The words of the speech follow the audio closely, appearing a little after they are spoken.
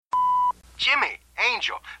Jimmy,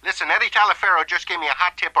 Angel, listen, Eddie Talaferro just gave me a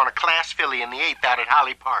hot tip on a class filly in the 8th out at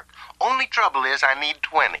Holly Park. Only trouble is I need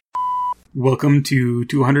 20. Welcome to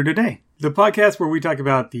 200 a Day, the podcast where we talk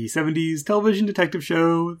about the 70s television detective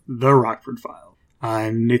show, The Rockford Files.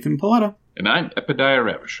 I'm Nathan Paletta. And I'm Epidiah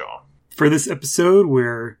Ravachon. For this episode,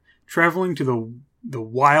 we're traveling to the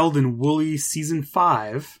Wild and Woolly Season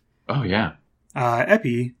 5. Oh, yeah.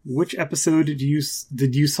 Epi, which episode did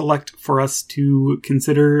you select for us to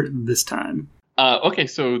consider this time? Okay,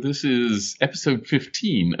 so this is episode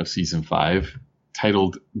 15 of season 5,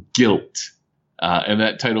 titled Guilt. And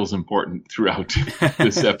that title is important throughout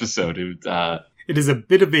this episode. It is a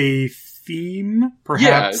bit of a theme,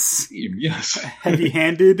 perhaps. Yeah, yes.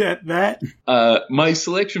 Heavy-handed at that. My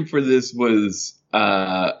selection for this was,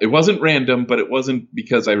 it wasn't random, but it wasn't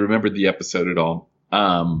because I remembered the episode at all.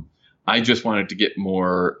 I just wanted to get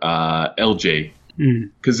more LJ.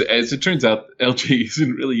 Because as it turns out, LJ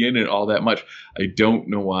isn't really in it all that much. I don't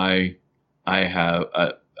know why I have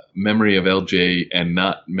a memory of LJ and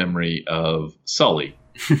not memory of Sully,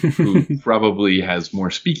 who probably has more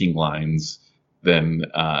speaking lines than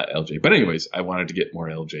LJ. But anyways, I wanted to get more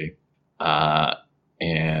LJ.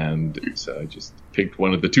 And so I just picked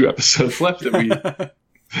one of the 2 episodes left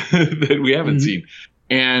that we haven't seen.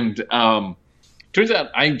 And turns out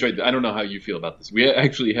I enjoyed it. I don't know how you feel about this. We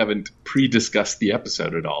actually haven't pre-discussed the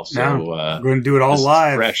episode at all. So no, we're going to do it all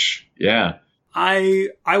live. Fresh. Yeah. I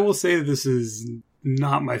will say that this is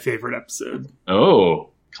not my favorite episode. Oh,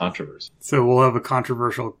 controversy. So we'll have a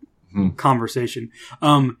controversial conversation.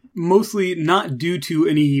 Mostly not due to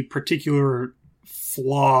any particular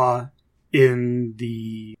flaw in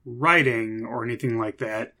the writing or anything like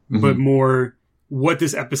that, but more what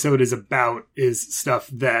this episode is about is stuff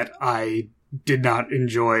that I did not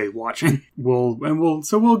enjoy watching. We'll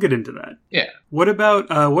get into that. Yeah. What about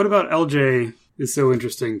LJ is so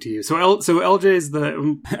interesting to you? So LJ is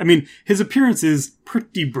his appearance is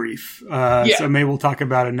pretty brief. So maybe we'll talk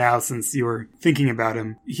about it now since you were thinking about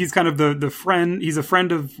him. He's kind of the friend. He's a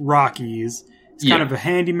friend of Rocky's. He's kind of a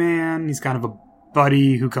handyman. He's kind of a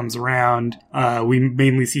buddy who comes around. We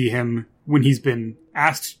mainly see him when he's been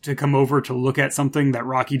asked to come over to look at something that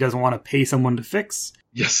Rocky doesn't want to pay someone to fix.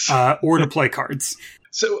 Yes. Or to play cards.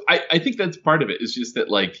 So I think that's part of it. It's just that,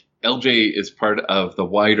 like, LJ is part of the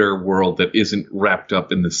wider world that isn't wrapped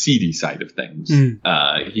up in the seedy side of things.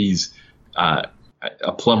 He's a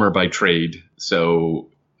plumber by trade, so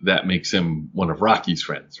that makes him one of Rocky's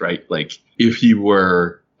friends, right? Like, if he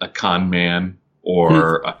were a con man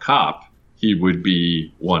or a cop, he would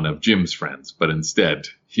be one of Jim's friends. But instead,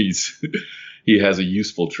 he has a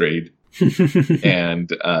useful trade.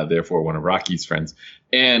 And therefore one of Rocky's friends.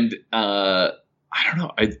 And I don't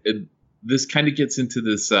know. This kind of gets into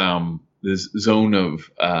this this zone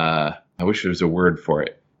of I wish there was a word for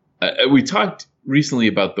it. We talked recently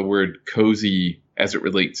about the word cozy as it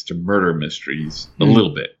relates to murder mysteries a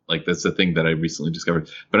little bit. Like, that's the thing that I recently discovered.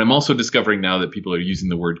 But I'm also discovering now that people are using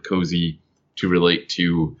the word cozy to relate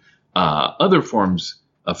to other forms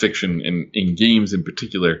of fiction in games in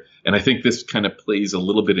particular. And I think this kind of plays a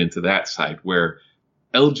little bit into that side where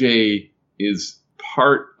LJ is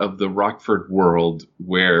part of the Rockford world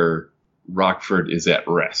where Rockford is at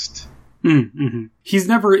rest. He's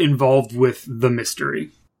never involved with the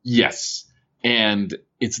mystery. Yes. And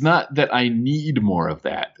it's not that I need more of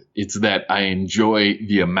that. It's that I enjoy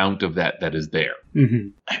the amount of that is there.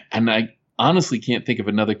 And I honestly can't think of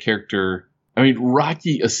another character. I mean,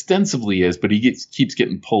 Rocky ostensibly is, but he keeps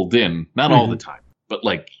getting pulled in. Not all the time, but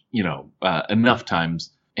enough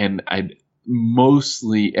times. And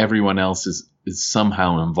mostly everyone else is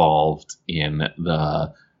somehow involved in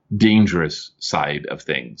the dangerous side of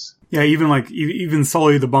things. Yeah, even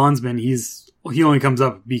Sully the bondsman, he only comes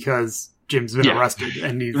up because Jim's been arrested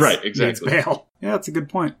and needs bail. Yeah, that's a good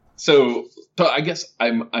point. So I guess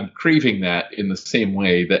I'm craving that in the same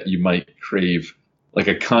way that you might crave like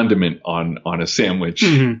a condiment on a sandwich,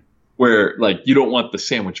 where, like, you don't want the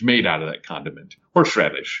sandwich made out of that condiment.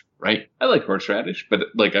 Horseradish, right? I like horseradish, but,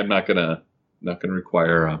 like, I'm not gonna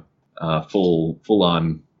require a full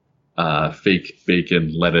on fake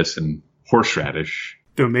bacon, lettuce, and horseradish.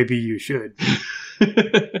 Though maybe you should.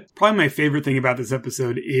 Probably my favorite thing about this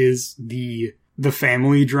episode is the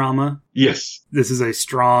family drama. Yes, this is a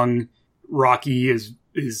strong. Rocky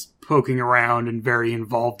is poking around and very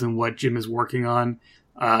involved in what Jim is working on.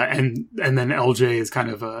 And then LJ is kind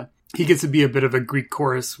of he gets to be a bit of a Greek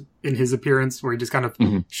chorus in his appearance, where he just kind of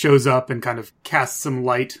shows up and kind of casts some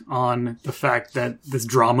light on the fact that this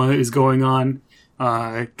drama is going on.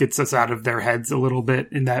 Gets us out of their heads a little bit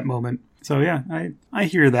in that moment. So yeah, I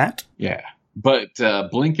hear that. Yeah. But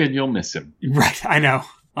blink and you'll miss him. Right, I know.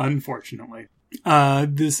 Unfortunately.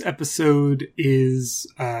 This episode is,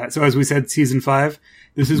 so as we said, season 5.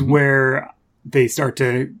 This is where they start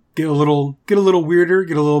to get a little weirder,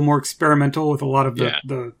 get a little more experimental with a lot of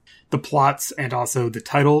the plots and also the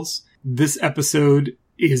titles. This episode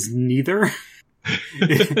is neither.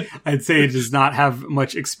 I'd say it does not have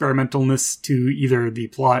much experimentalness to either the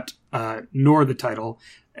plot nor the title,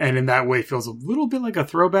 and in that way feels a little bit like a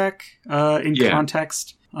throwback in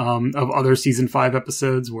context of other season 5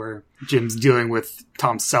 episodes where Jim's dealing with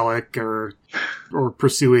Tom Selleck or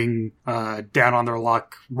pursuing down on their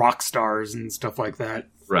luck rock stars and stuff like that.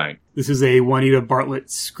 Right. This is a Juanita Bartlett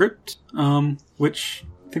script, which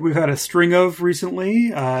I think we've had a string of recently.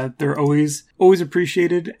 They're always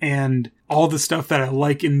appreciated, and all the stuff that I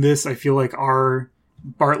like in this, I feel like are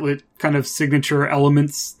Bartlett kind of signature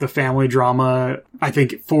elements. The family drama, I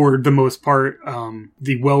think for the most part,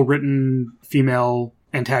 the well-written female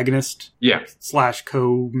antagonist /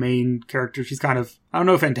 co-main character. She's kind of, I don't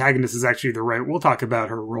know if antagonist is actually the right, we'll talk about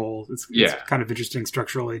her role. It's kind of interesting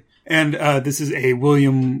structurally. And this is a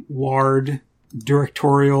William Ward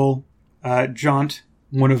directorial jaunt.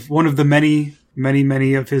 One of the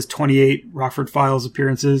many of his 28 Rockford Files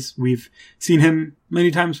appearances. We've seen him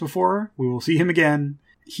many times before. We will see him again.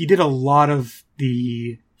 He did a lot of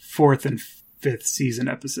the 4th and 5th season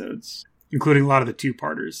episodes, including a lot of the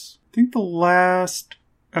 2-parters. I think the last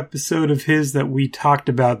episode of his that we talked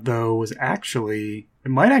about, though, was it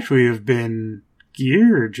might actually have been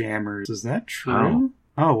Gear Jammers. Is that true?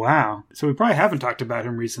 Oh, wow. So we probably haven't talked about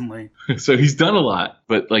him recently. So he's done a lot,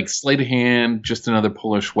 but like Sleight of Hand, Just Another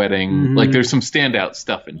Polish Wedding, like there's some standout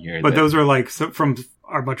stuff in here. But those are like from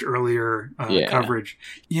our much earlier coverage.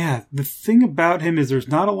 Yeah, the thing about him is there's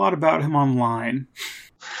not a lot about him online.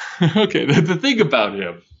 Okay, the thing about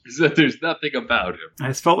him is that there's nothing about him. I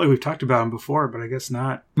just felt like we've talked about him before, but I guess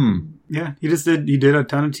not. Yeah, he did a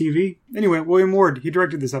ton of TV. Anyway, William Ward, he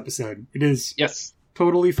directed this episode. It is... Yes.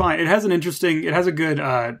 Totally fine. It has a good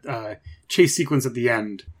chase sequence at the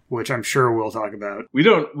end, which I'm sure we'll talk about. We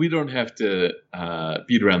don't have to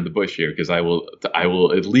beat around the bush here, because I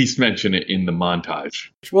will at least mention it in the montage.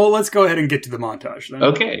 Well, let's go ahead and get to the montage then.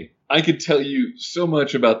 Okay. I could tell you so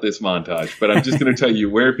much about this montage, but I'm just going to tell you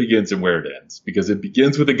where it begins and where it ends, because it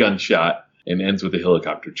begins with a gunshot and ends with a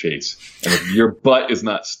helicopter chase. And if your butt is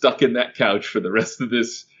not stuck in that couch for the rest of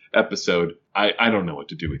this episode, I don't know what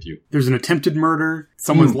to do with you. There's an attempted murder,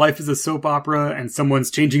 someone's life is a soap opera, and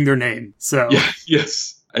someone's changing their name. So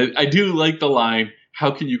yes. I do like the line,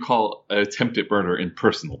 how can you call an attempted murder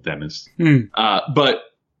impersonal, Dennis? But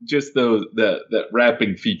just that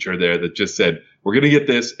wrapping feature there that just said, we're going to get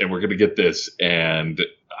this, and we're going to get this, and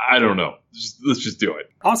I don't know. Let's just do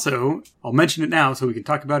it. Also, I'll mention it now so we can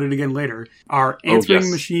talk about it again later. Our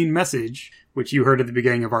answering machine message, which you heard at the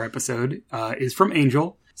beginning of our episode, is from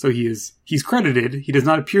Angel. So he's credited. He does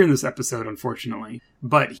not appear in this episode, unfortunately.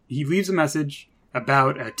 But he leaves a message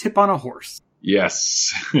about a tip on a horse.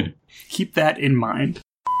 Yes. Keep that in mind.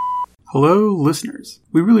 Hello, listeners.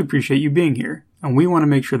 We really appreciate you being here. And we want to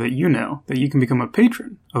make sure that you know that you can become a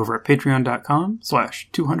patron over at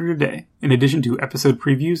patreon.com/200a-day. In addition to episode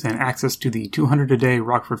previews and access to the 200-a-day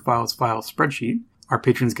Rockford Files file spreadsheet, our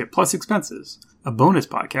patrons get Plus Expenses, a bonus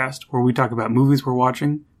podcast where we talk about movies we're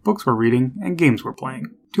watching, books we're reading, and games we're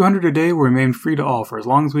playing. 200 a day will remain free to all for as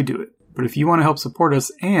long as we do it. But if you want to help support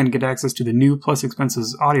us and get access to the new Plus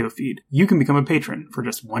Expenses audio feed, you can become a patron for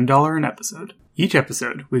just $1 an episode. Each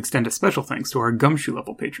episode, we extend a special thanks to our Gumshoe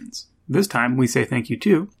level patrons. This time, we say thank you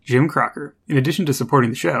to Jim Crocker. In addition to supporting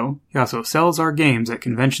the show, he also sells our games at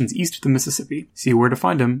conventions east of the Mississippi. See where to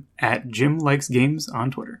find him at Jim Likes Games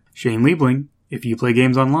on Twitter. Shane Liebling. If you play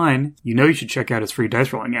games online, you know you should check out his free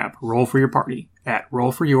dice rolling app, Roll For Your Party, at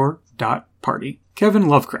rollforyour.party. Kevin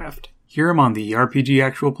Lovecraft. Hear him on the RPG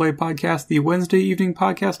Actual Play podcast, the Wednesday Evening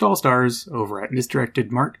Podcast All-Stars, over at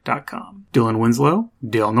misdirectedmark.com. Dylan Winslow,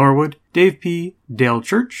 Dale Norwood, Dave P., Dale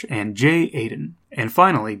Church, and Jay Aiden. And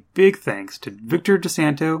finally, big thanks to Victor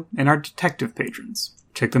DeSanto and our detective patrons.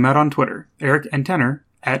 Check them out on Twitter. Eric Antenor,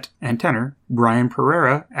 at Antenor, Brian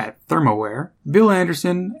Pereira, at Thermoware, Bill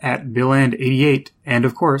Anderson, at BillAnd88, and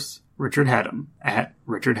of course, Richard Haddam, at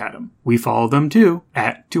Richard Haddam. We follow them too,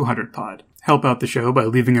 at 200pod. Help out the show by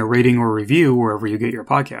leaving a rating or review wherever you get your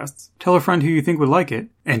podcasts. Tell a friend who you think would like it,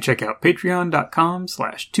 and check out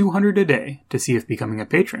patreon.com/200a-day to see if becoming a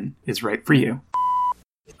patron is right for you.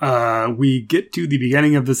 We get to the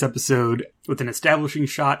beginning of this episode with an establishing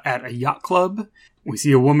shot at a yacht club. We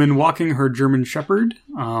see a woman walking her German Shepherd.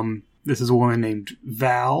 This is a woman named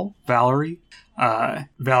Valerie.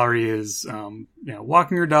 Valerie is,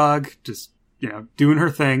 walking her dog, just, doing her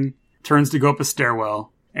thing, turns to go up a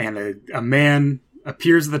stairwell, and a man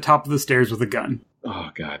appears at the top of the stairs with a gun. Oh,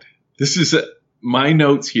 God. This is... my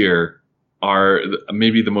notes here are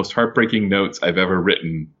maybe the most heartbreaking notes I've ever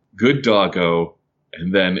written. Good doggo,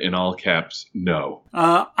 and then in all caps, no.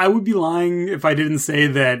 I would be lying if I didn't say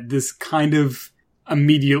that this kind of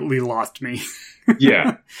immediately lost me.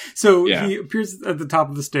 Yeah. So he appears at the top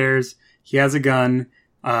of the stairs. He has a gun.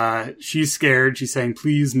 She's scared. She's saying,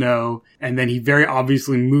 please, no. And then he very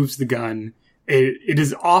obviously moves the gun. It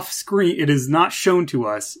is off screen. It is not shown to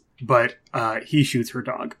us, but he shoots her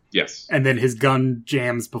dog. Yes. And then his gun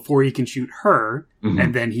jams before he can shoot her. Mm-hmm.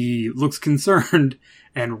 And then he looks concerned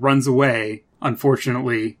and runs away.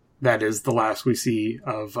 Unfortunately, that is the last we see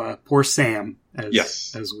of poor Sam,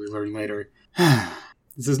 as we learn later.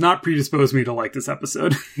 This does not predispose me to like this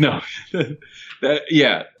episode. No. I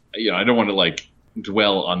don't want to like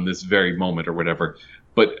dwell on this very moment or whatever,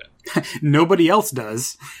 but nobody else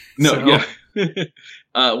does. No, so. Yeah.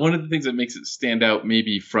 One of the things that makes it stand out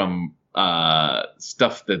maybe from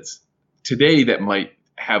stuff that's today that might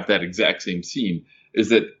have that exact same scene is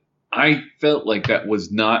that I felt like that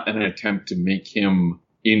was not an attempt to make him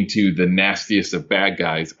into the nastiest of bad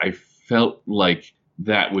guys. I felt like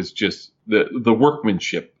that was just the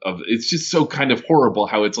workmanship of it's just so kind of horrible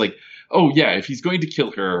how it's like, oh yeah, if he's going to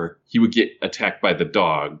kill her, he would get attacked by the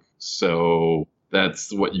dog. So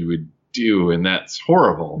that's what you would do, and that's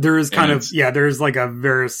horrible. There is there's like a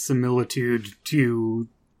verisimilitude to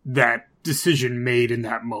that decision made in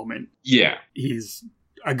that moment. Yeah. He's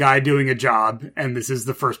a guy doing a job, and this is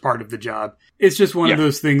the first part of the job. It's just one of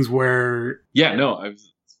those things where... Yeah, no,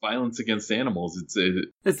 violence against animals.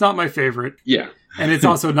 It's not my favorite. Yeah. And it's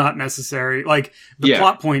also not necessary. Like, the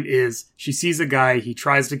plot point is, she sees a guy, he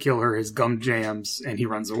tries to kill her, his gun jams, and he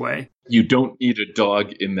runs away. You don't need a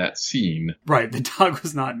dog in that scene. Right, the dog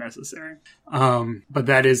was not necessary. But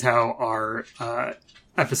that is how our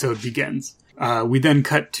episode begins. We then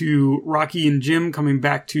cut to Rocky and Jim coming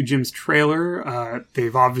back to Jim's trailer.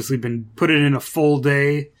 They've obviously been put in a full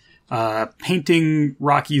day painting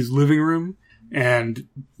Rocky's living room. And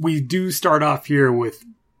we do start off here with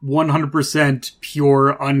 100%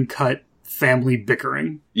 pure, uncut family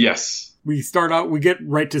bickering. Yes. We get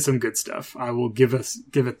right to some good stuff. I will give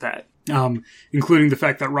it that. Including the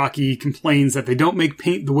fact that Rocky complains that they don't make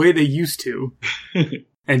paint the way they used to.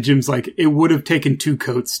 And Jim's like, it would have taken 2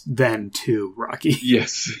 coats then too, Rocky.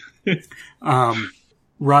 Yes.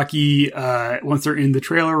 Rocky, once they're in the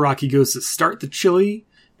trailer, Rocky goes to start the chili.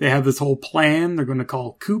 They have this whole plan. They're going to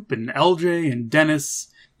call Coop and LJ and Dennis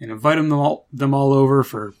and invite them all over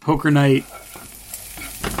for poker night.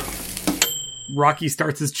 Rocky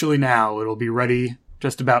starts his chili now. It'll be ready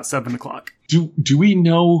just about 7 o'clock. Do we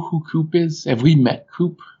know who Coop is? Have we met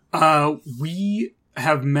Coop? We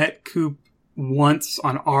have met Coop once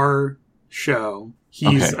on our show.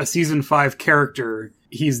 He's a season 5 character.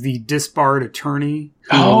 He's the disbarred attorney.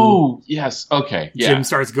 Oh, yes. Okay. Yeah. Jim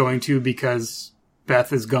starts going to because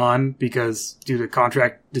Beth is gone because due to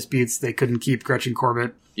contract disputes, they couldn't keep Gretchen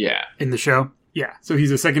Corbett in the show. Yeah. So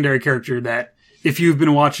he's a secondary character that if you've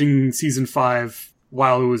been watching season 5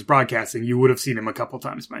 while it was broadcasting, you would have seen him a couple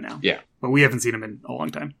times by now. Yeah. But we haven't seen him in a long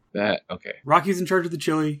time. Okay. Rocky's in charge of the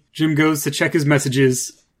chili. Jim goes to check his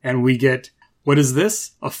messages and we get, what is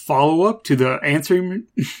this? A follow-up to the answering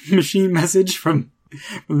machine message from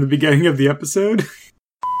the beginning of the episode?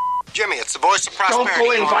 Jimmy, it's the voice of prosperity. Don't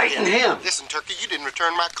go inviting him. Listen, Turkey, you didn't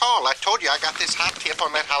return my call. I told you I got this hot tip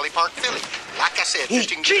on that Holly Park filly. Like I said, just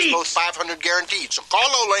can give us both 500 guaranteed. So call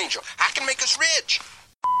old Angel. I can make us rich.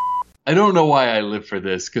 I don't know why I live for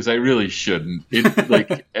this, because I really shouldn't. It's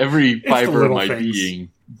like every fiber of my being.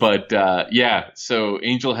 But so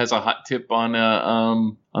Angel has a hot tip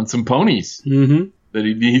on some ponies that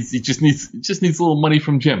he needs. He just needs a little money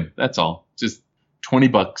from Jim. That's all. Just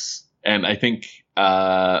 $20. And I think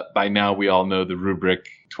by now we all know the rubric.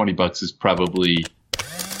 $20 is probably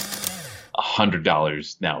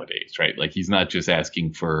 $100 nowadays, right? Like he's not just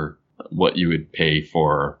asking for what you would pay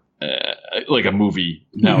for like a movie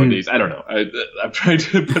nowadays. I don't know. I'm trying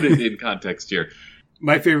to put it in context here.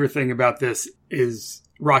 My favorite thing about this is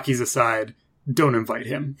Rocky's aside. Don't invite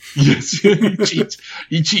him. Yes,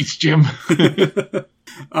 he cheats, Jim.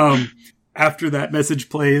 After that message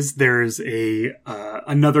plays, there's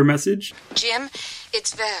another message. Jim,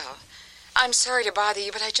 it's Val. I'm sorry to bother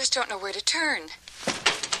you, but I just don't know where to turn.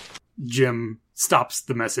 Jim stops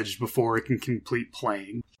the message before it can complete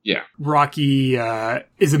playing. Yeah. Rocky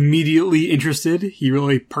is immediately interested. He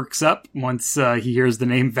really perks up once he hears the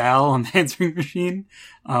name Val on the answering machine.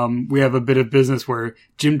 We have a bit of business where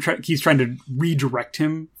Jim keeps trying to redirect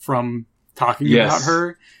him from talking about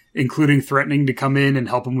her, including threatening to come in and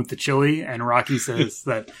help him with the chili. And Rocky says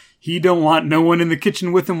that he don't want no one in the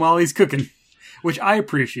kitchen with him while he's cooking, which I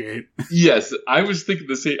appreciate. Yes, I was thinking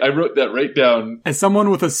the same. I wrote that right down. As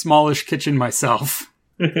someone with a smallish kitchen myself,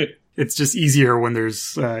 it's just easier when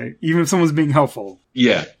there's, even if someone's being helpful.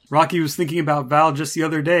 Yeah. Rocky was thinking about Val just the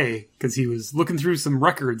other day because he was looking through some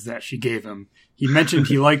records that she gave him. He mentioned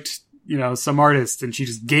he liked, some artist, and she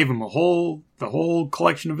just gave him the whole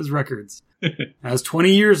collection of his records. That was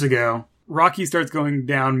 20 years ago. Rocky starts going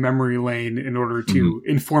down memory lane in order to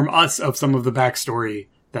inform us of some of the backstory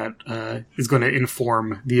that is going to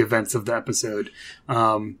inform the events of the episode.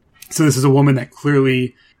 So this is a woman that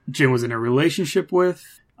clearly Jim was in a relationship with.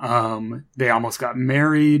 They almost got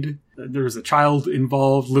married. There was a child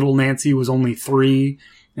involved. Little Nancy was only 3,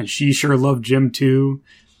 and she sure loved Jim too.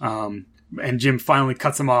 And Jim finally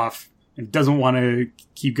cuts him off and doesn't want to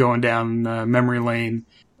keep going down memory lane.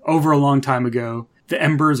 Over a long time ago. The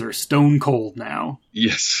embers are stone cold now.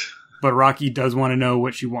 Yes. But Rocky does want to know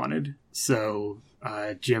what she wanted. So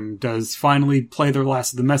Jim does finally play the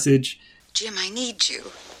last of the message. Jim, I need you.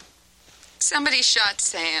 Somebody shot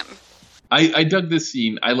Sam. I dug this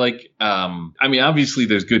scene. I like, obviously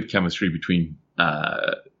there's good chemistry between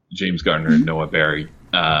James Garner and Noah Barry.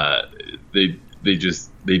 They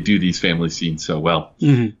do these family scenes so well.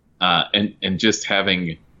 Mm-hmm. And just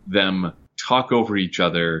having them talk over each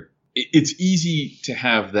other, it's easy to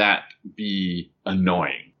have that be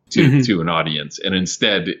annoying to an audience. And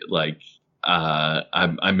instead,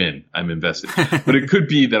 I'm invested. But it could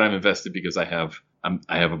be that I'm invested because I have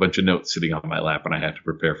a bunch of notes sitting on my lap and I have to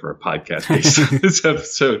prepare for a podcast based on this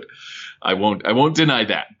episode. I won't deny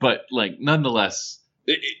that. But nonetheless,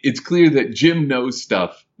 it's clear that Jim knows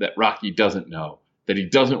stuff that Rocky doesn't know, that he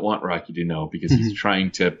doesn't want Rocky to know because he's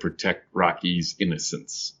trying to protect Rocky's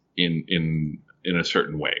innocence in a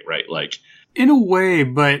certain way, right? In a way,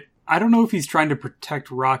 but I don't know if he's trying to protect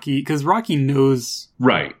Rocky, because Rocky knows,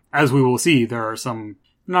 right? As we will see, there are some,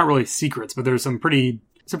 not really secrets, but there's some pretty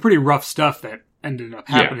rough stuff that ended up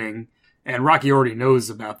happening, and Rocky already knows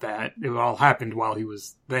about that. It all happened while he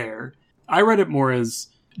was there. I read it more as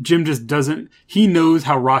Jim just doesn't, he knows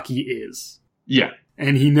how Rocky is. Yeah.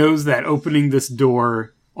 And he knows that opening this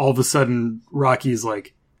door, all of a sudden, Rocky's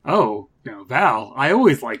like, oh, Val, I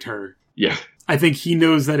always liked her. Yeah. I think he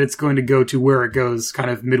knows that it's going to go to where it goes kind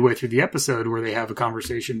of midway through the episode where they have a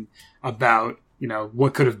conversation about,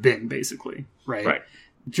 what could have been, basically. Right?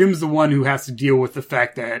 Jim's the one who has to deal with the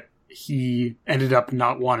fact that he ended up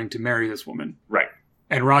not wanting to marry this woman. Right.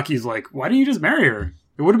 And Rocky's like, why didn't you just marry her?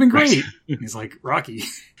 It would have been great. And he's like, Rocky,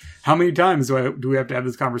 how many times do we have to have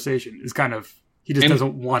this conversation? It's kind of, he just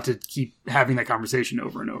doesn't want to keep having that conversation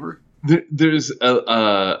over and over. There's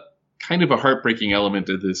a kind of a heartbreaking element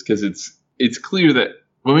to this because it's clear that,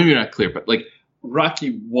 well, maybe not clear, but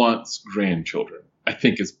Rocky wants grandchildren, I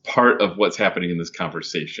think, is part of what's happening in this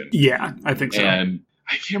conversation. Yeah, I think so. And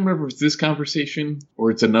I can't remember if it's this conversation or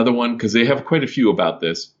it's another one, because they have quite a few about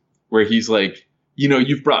this, where he's like,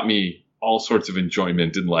 you've brought me all sorts of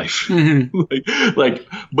enjoyment in life,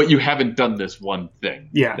 but you haven't done this one thing.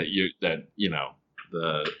 Yeah.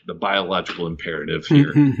 The biological imperative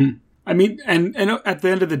here. I mean, and at the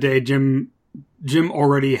end of the day, Jim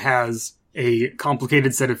already has a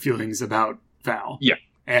complicated set of feelings about Val. Yeah.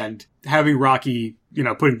 And having Rocky,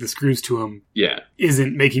 putting the screws to him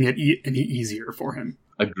isn't making it any easier for him.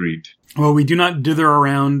 Agreed. Well, we do not dither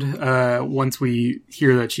around once we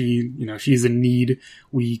hear that she's in need.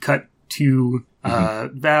 We cut to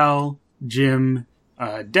Val, Jim,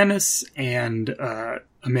 Dennis, and a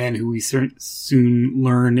man who we soon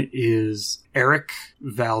learn is Eric,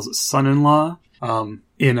 Val's son-in-law.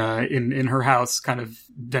 In her house, kind of,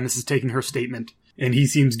 Dennis is taking her statement, and he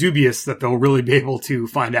seems dubious that they'll really be able to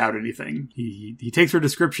find out anything. He takes her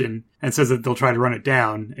description and says that they'll try to run it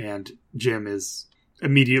down, and Jim is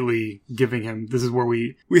immediately giving him, this is where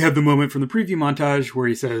we have the moment from the preview montage where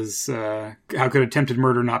he says, how could attempted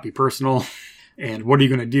murder not be personal? And what are you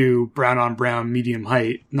going to do? Brown on brown, medium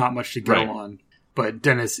height, not much to go on. But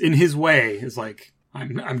Dennis, in his way, is like,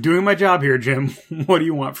 I'm doing my job here, Jim. What do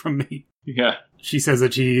you want from me? Yeah. She says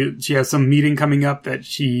that she has some meeting coming up that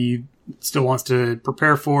she still wants to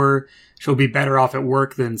prepare for. She'll be better off at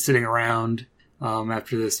work than sitting around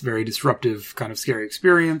after this very disruptive, kind of scary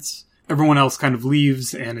experience. Everyone else kind of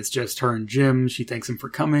leaves, and it's just her and Jim. She thanks him for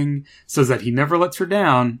coming, says that he never lets her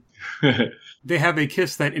down. They have a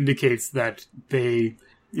kiss that indicates that they,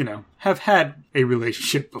 have had a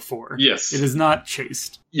relationship before. Yes. It is not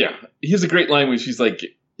chaste. Yeah. He has a great line when she's like,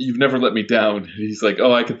 you've never let me down. And he's like,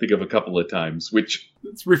 oh, I can think of a couple of times, which...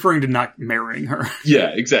 It's referring to not marrying her.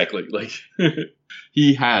 Yeah, exactly.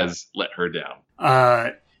 He has let her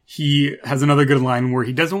down. he has another good line where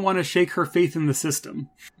he doesn't want to shake her faith in the system.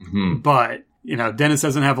 Mm-hmm. But, Dennis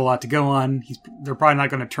doesn't have a lot to go on. They're probably not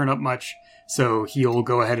going to turn up much, so he'll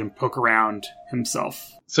go ahead and poke around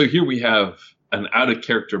himself. So here we have an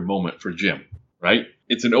out-of-character moment for Jim, right?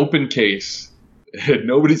 It's an open case, and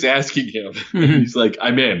nobody's asking him. Mm-hmm. He's like,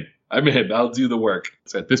 I'm in, I'll do the work.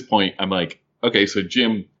 So at this point, I'm like, okay, so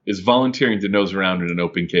Jim is volunteering to nose around in an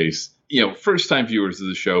open case. First-time viewers of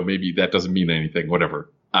the show, maybe that doesn't mean anything,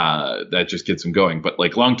 whatever. That just gets them going. But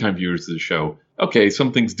like long-time viewers of the show, okay,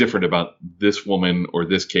 something's different about this woman or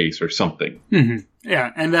this case or something. Mm-hmm.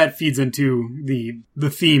 Yeah, and that feeds into the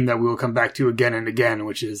theme that we will come back to again and again,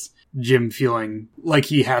 which is Jim feeling like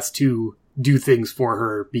he has to do things for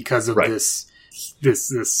her because of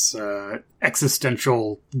this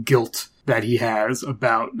existential guilt that he has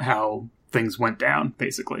about how things went down,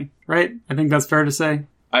 basically. Right? I think that's fair to say.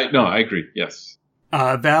 I agree. Yes.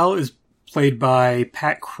 Val is played by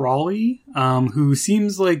Pat Crawley, who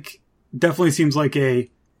definitely seems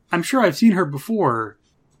like I'm sure I've seen her before,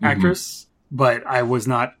 actress, but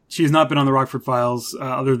she's not been on the Rockford Files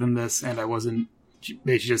other than this, and she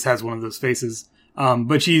just has one of those faces.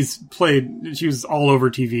 But she was all over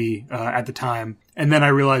TV at the time. And then I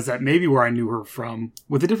realized that maybe where I knew her from,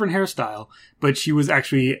 with a different hairstyle, but she was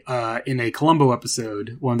actually in a Columbo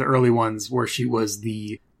episode, one of the early ones, where she was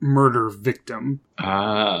the murder victim.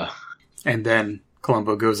 And then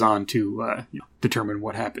Columbo goes on to determine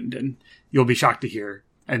what happened, and you'll be shocked to hear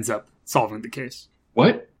ends up solving the case.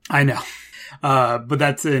 What? I know. But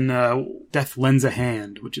that's in Death Lends a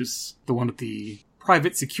Hand, which is the one with the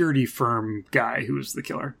private security firm guy who was the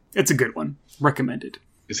killer. It's a good one. Recommended.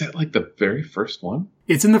 Is that like the very first one?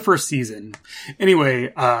 It's in the first season.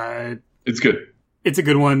 Anyway, it's good. It's a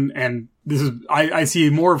good one, and this is I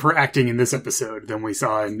see more of her acting in this episode than we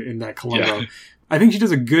saw in that Columbo. Yeah. I think she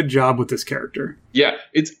does a good job with this character. Yeah,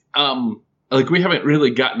 it's we haven't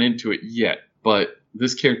really gotten into it yet, but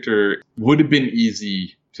this character would have been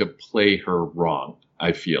easy to play her wrong,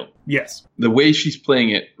 I feel. Yes. The way she's playing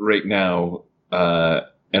it right now,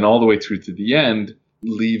 and all the way through to the end,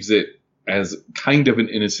 leaves it as kind of an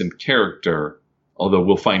innocent character, although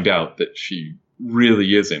we'll find out that she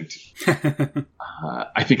really isn't.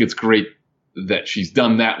 I think it's great that she's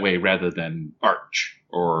done that way rather than arch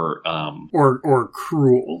or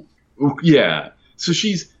cruel. Yeah. So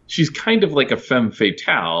she's kind of like a femme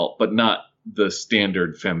fatale, but not the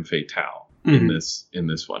standard femme fatale in this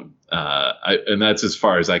one. And that's as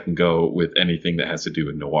far as I can go with anything that has to do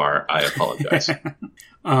with noir. I apologize.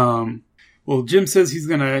 Well, Jim says he's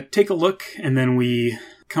going to take a look, and then we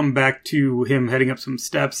come back to him heading up some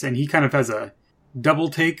steps, and he kind of has a double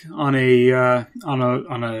take on a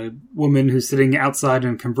woman who's sitting outside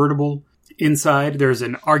in a convertible. Inside, there's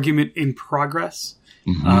an argument in progress.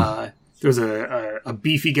 Mm-hmm. There's a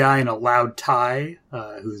beefy guy in a loud tie,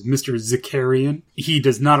 who's Mr. Zakarian. He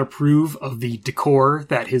does not approve of the decor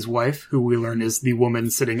that his wife, who we learn is the woman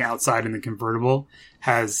sitting outside in the convertible,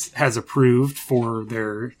 has approved for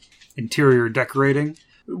their interior decorating.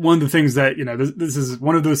 One of the things that, this is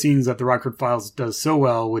one of those scenes that the Rockford Files does so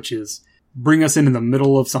well, which is bring us in the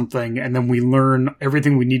middle of something, and then we learn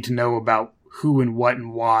everything we need to know about who and what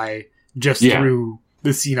and why just through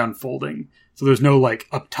the scene unfolding. So there's no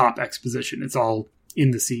up top exposition. It's all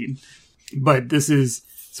in the scene. But this is,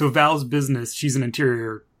 so Val's business, she's an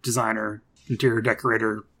interior designer, interior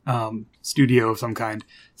decorator, studio of some kind.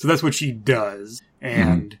 So that's what she does.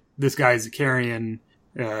 And this guy, Zakarian,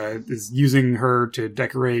 is using her to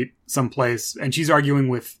decorate someplace. And she's arguing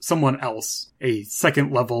with someone else, a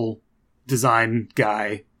second level design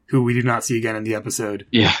guy who we do not see again in the episode.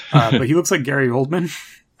 Yeah. But he looks like Gary Oldman.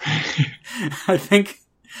 I think.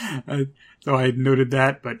 So I noted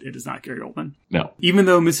that, but it is not Gary Oldman. No. Even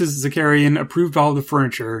though Mrs. Zakarian approved all the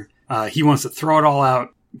furniture, he wants to throw it all out,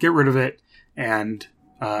 get rid of it, and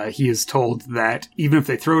he is told that even if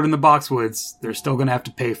they throw it in the boxwoods, they're still going to have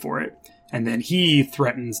to pay for it. And then he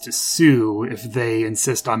threatens to sue if they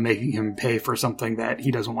insist on making him pay for something that he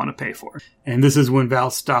doesn't want to pay for. And this is when Val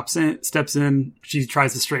steps in. She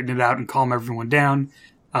tries to straighten it out and calm everyone down.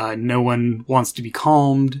 No one wants to be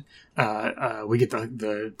calmed. We get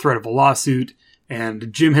the threat of a lawsuit,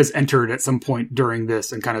 and Jim has entered at some point during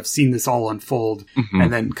this and kind of seen this all unfold,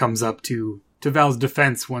 and then comes up to Val's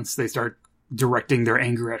defense once they start directing their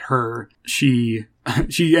anger at her. She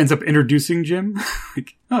ends up introducing Jim.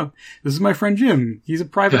 Oh, this is my friend Jim. He's a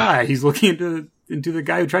private eye. He's looking into the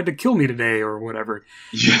guy who tried to kill me today or whatever.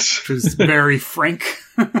 Yes. Which is very frank.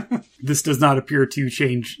 This does not appear to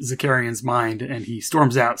change Zakarian's mind, and he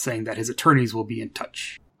storms out saying that his attorneys will be in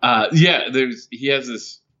touch. He has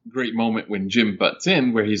this great moment when Jim butts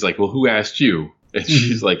in where he's like, well, who asked you? And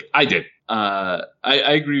she's like, I did. I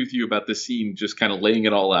agree with you about this scene, just kind of laying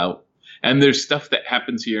it all out. And there's stuff that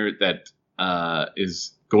happens here that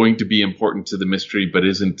is going to be important to the mystery, but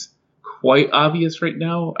isn't quite obvious right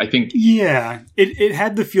now. I think. Yeah, it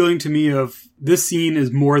had the feeling to me of this scene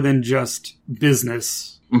is more than just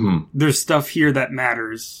business. Mm-hmm. There's stuff here that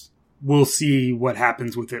matters. We'll see what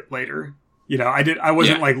happens with it later. You know, I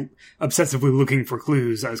wasn't like obsessively looking for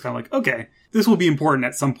clues. I was kind of like, okay, this will be important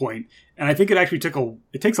at some point. And I think it actually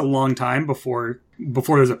takes a long time before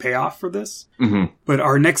there's a payoff for this. Mm-hmm. But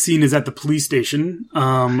our next scene is at the police station,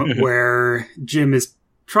 where Jim is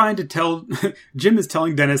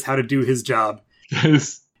telling Dennis how to do his job.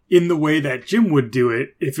 Yes. In the way that Jim would do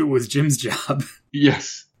it if it was Jim's job.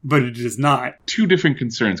 Yes. But it is not. Two different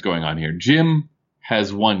concerns going on here. Jim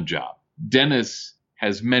has one job. Dennis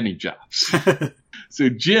has many jobs. So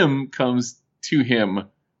Jim comes to him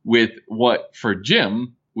with what, for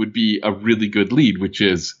Jim, would be a really good lead, which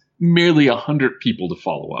is merely 100 people to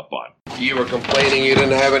follow up on. You were complaining you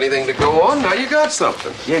didn't have anything to go on. Now you got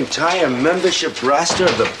something. The entire membership roster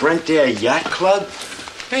of the Brent Air Yacht Club?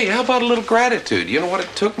 Hey, how about a little gratitude? You know what it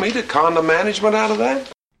took me to con the management out of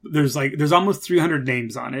that? There's almost 300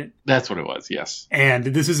 names on it. That's what it was, yes. And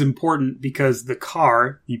this is important because the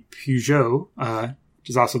car, the Peugeot, which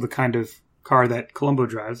is also the kind of car that Columbo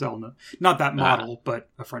drives, I don't know. Not that model, but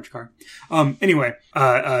a French car. Anyway,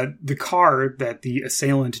 the car that the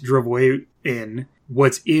assailant drove away in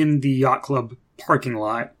was in the yacht club parking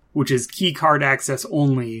lot, which is key card access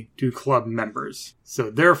only to club members. So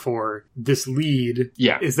therefore, this lead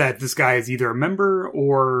is that this guy is either a member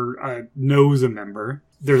or knows a member.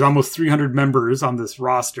 There's almost 300 members on this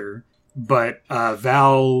roster, but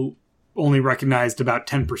Val only recognized about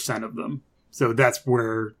 10% of them. So that's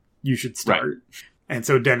where you should start. Right. And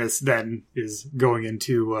so Dennis then is going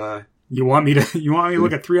into, you want me to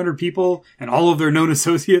look at 300 people and all of their known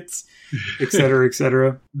associates, et cetera, et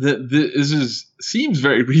cetera. This seems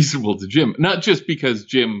very reasonable to Jim, not just because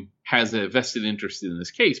Jim has a vested interest in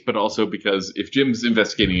this case, but also because if Jim's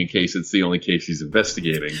investigating a case, it's the only case he's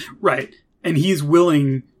investigating. Right. And he's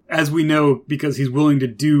willing, as we know, because he's willing to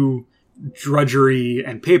do drudgery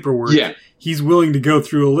and paperwork. Yeah. He's willing to go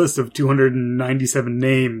through a list of 297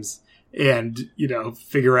 names and,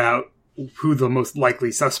 figure out who the most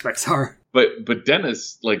likely suspects are. But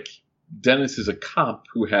Dennis is a cop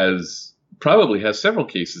who probably has several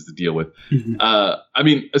cases to deal with.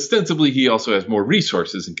 Mm-hmm. Ostensibly he also has more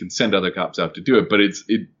resources and can send other cops out to do it. But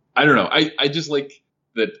I don't know. I just like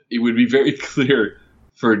that it would be very clear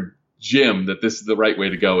for Jim that this is the right way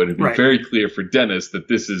to go. And it'd be very clear for Dennis that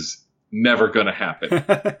this is never going to happen.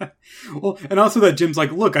 Well, and also that Jim's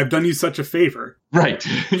like, look, I've done you such a favor. Right.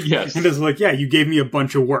 Yes. And it's like, yeah, you gave me a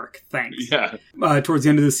bunch of work. Thanks. Yeah. Towards the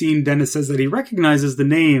end of the scene, Dennis says that he recognizes the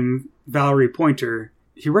name Valerie Pointer.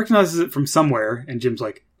 He recognizes it from somewhere. And Jim's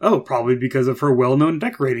like, oh, probably because of her well-known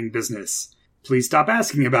decorating business. Please stop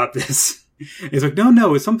asking about this. He's like,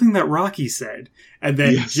 no, it's something that Rocky said. And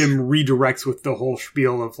then Jim redirects with the whole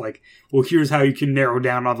spiel of like, well, here's how you can narrow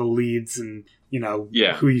down all the leads and,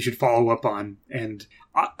 who you should follow up on. And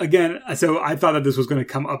again, so I thought that this was going to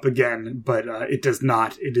come up again, but it does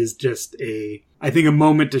not. It is just a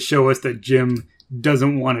moment to show us that Jim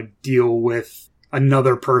doesn't want to deal with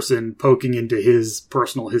another person poking into his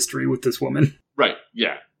personal history with this woman. Right.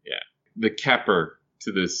 Yeah. Yeah. The capper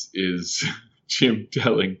to this is Jim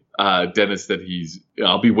telling Dennis that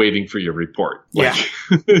I'll be waiting for your report.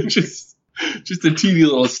 Just a teeny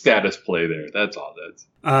little status play there. That's all that's.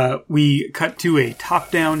 We cut to a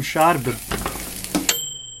top-down shot of the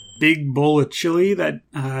big bowl of chili that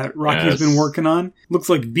Rocky's been working on. Looks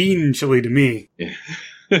like bean chili to me.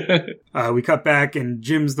 Yeah. We cut back, and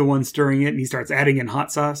Jim's the one stirring it, and he starts adding in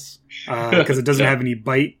hot sauce because it doesn't have any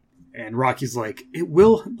bite. And Rocky's like, it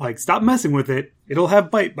will, stop messing with it. It'll have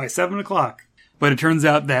bite by 7 o'clock. But it turns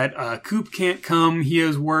out that Coop can't come. He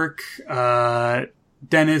has work.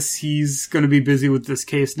 Dennis, he's going to be busy with this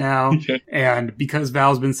case now. And because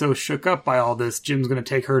Val's been so shook up by all this, Jim's going to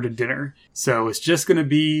take her to dinner. So it's just going to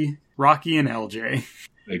be Rocky and LJ.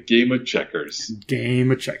 A game of checkers. Game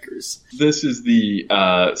of checkers. This is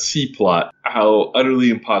the C-plot, how utterly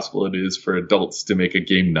impossible it is for adults to make a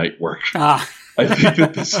game night work. I think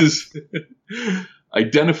that this is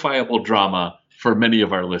identifiable drama for many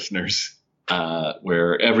of our listeners,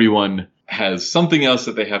 where everyone has something else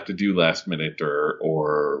that they have to do last minute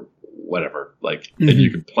or whatever. And you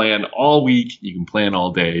can plan all week, you can plan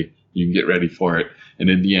all day, You can get ready for it. And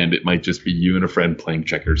in the end, it might just be you and a friend playing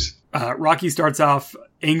checkers. Rocky starts off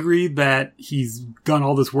angry that he's done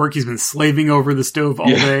all this work. He's been slaving over the stove all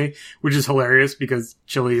day, which is hilarious because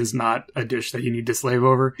chili is not a dish that you need to slave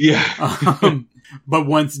over. Yeah. But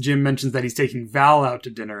once Jim mentions that he's taking Val out to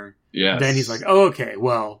dinner, then he's like, oh, okay,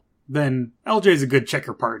 well, then LJ's a good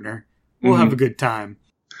checker partner. We'll have a good time.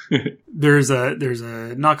 There's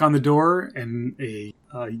a knock on the door, and a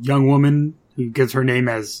young woman who gives her name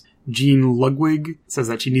as Jean Ludwig says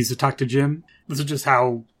that she needs to talk to Jim. This is just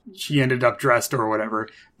how she ended up dressed or whatever.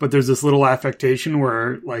 But there's this little affectation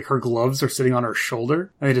where, like, her gloves are sitting on her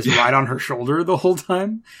shoulder, and they just ride on her shoulder the whole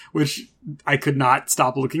time, which I could not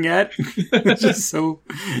stop looking at. It's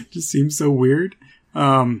just seems so weird.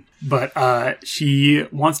 But she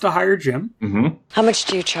wants to hire Jim. Mm-hmm. How much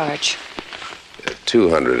do you charge?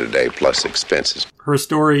 $200 a day plus expenses. Her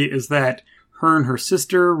story is that her and her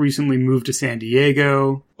sister recently moved to San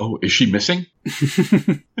Diego. Oh, is she missing?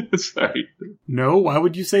 Sorry. No, why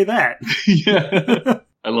would you say that? Yeah.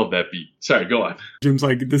 I love that beat. Sorry, go on. Jim's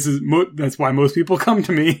like, that's why most people come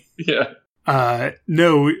to me. Yeah.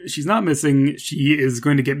 No, she's not missing. She is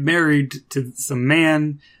going to get married to some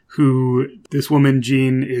man who this woman,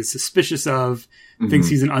 Jean, is suspicious of, thinks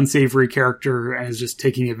he's an unsavory character, and is just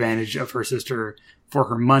taking advantage of her sister for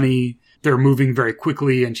her money. They're moving very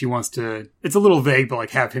quickly, and she wants to, it's a little vague, but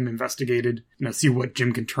like have him investigated, see what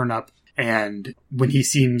Jim can turn up. And when he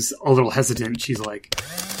seems a little hesitant, she's like,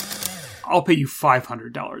 I'll pay you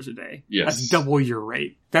 $500 a day. Yes. That's double your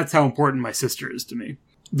rate. That's how important my sister is to me.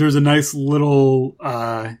 There's a nice little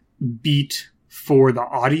beat for the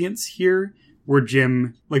audience here, where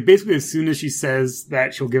Jim, like, basically as soon as she says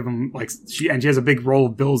that she'll give him, like, she has a big roll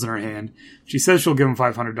of bills in her hand, she says she'll give him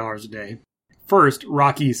 $500 a day. First,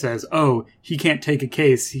 Rocky says, oh, he can't take a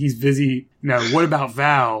case. He's busy. No, what about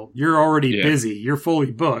Val? You're already busy. You're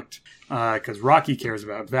fully booked. Because Rocky cares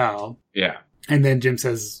about Val. Yeah. And then Jim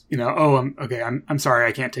says, I'm sorry,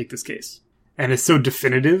 I can't take this case. And it's so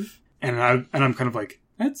definitive. And I'm kind of like,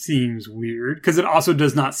 that seems weird. Because it also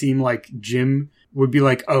does not seem like Jim would be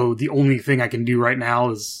like, oh, the only thing I can do right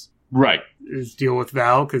now is deal with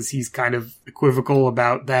Val. Because he's kind of equivocal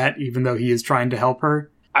about that, even though he is trying to help her.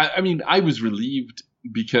 I mean, I was relieved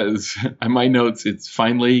because on my notes, it's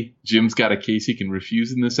finally Jim's got a case he can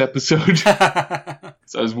refuse in this episode.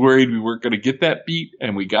 So I was worried we weren't going to get that beat,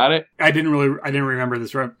 and we got it. I didn't remember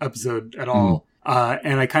this episode at all.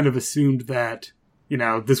 And I kind of assumed that,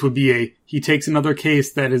 this would be he takes another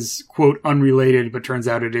case that is, quote, unrelated, but turns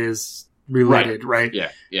out it is related, right?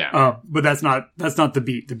 Yeah, yeah. But that's not the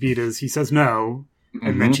beat. The beat is he says no,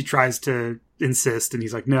 and then she tries to insist, and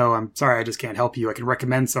he's like, no, I'm sorry, I just can't help you. I can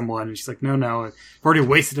recommend someone. And she's like, no, I've already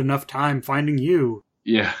wasted enough time finding you.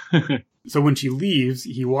 Yeah. So when she leaves,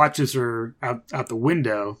 he watches her out the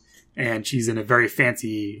window, and she's in a very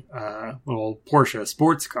fancy little Porsche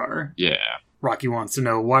sports car. Yeah. Rocky wants to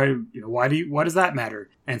know why does that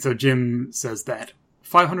matter? And so Jim says that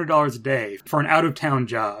 $500 a day for an out-of-town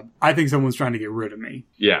job. I think someone's trying to get rid of me.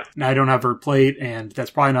 Yeah. And I don't have her plate, and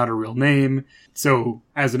that's probably not a real name. So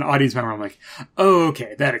as an audience member, I'm like, oh,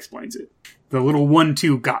 okay, that explains it. The little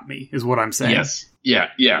 1-2 got me, is what I'm saying. Yes.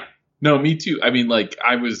 Yeah. No, me too. I mean, like,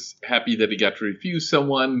 I was happy that he got to refuse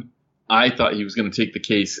someone. I thought he was going to take the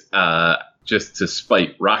case just to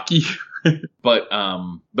spite Rocky. But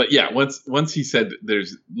yeah, once he said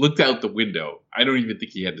looked out the window, I don't even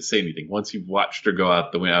think he had to say anything. Once he watched her go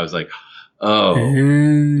out the window, I was like, oh,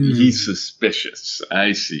 he's suspicious.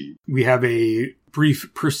 I see. We have a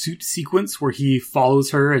brief pursuit sequence where he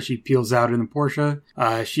follows her as she peels out in the Porsche.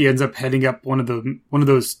 She ends up heading up one of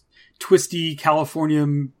those twisty California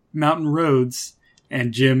mountain roads,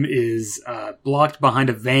 and Jim is blocked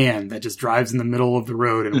behind a van that just drives in the middle of the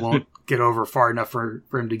road and won't get over far enough for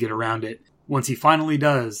him to get around it. Once he finally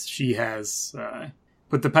does, she has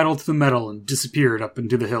put the pedal to the metal and disappeared up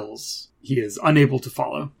into the hills. He is unable to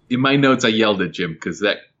follow. In my notes, I yelled at Jim because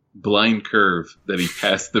that blind curve that he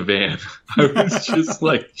passed the van, I was just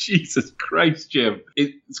like, Jesus Christ, Jim.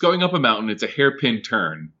 It's going up a mountain. It's a hairpin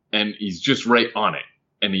turn, and he's just right on it.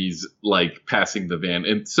 And he's like passing the van.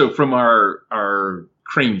 And so from our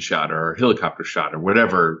crane shot or our helicopter shot or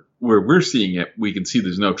whatever, where we're seeing it, we can see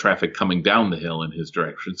there's no traffic coming down the hill in his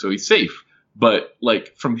direction. So he's safe. But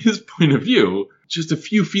like from his point of view, just a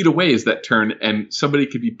few feet away is that turn, and somebody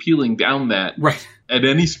could be peeling down that at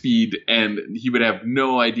any speed, and he would have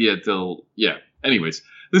no idea till, Anyways,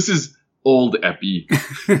 this is old Epi.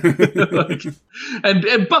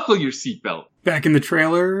 and buckle your seatbelt. Back in the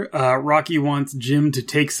trailer, Rocky wants Jim to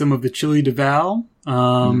take some of the chili to Val.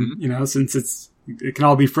 Since it can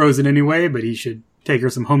all be frozen anyway, but he should take her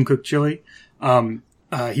some home-cooked chili.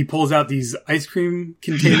 He pulls out these ice cream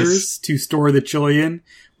containers to store the chili in,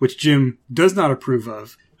 which Jim does not approve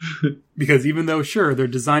of. Because even though, sure, they're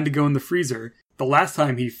designed to go in the freezer, the last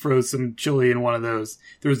time he froze some chili in one of those,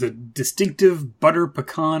 there was a distinctive butter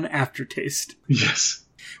pecan aftertaste. Yes.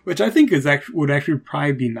 Which I think would actually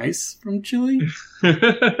probably be nice from chili.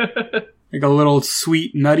 Like a little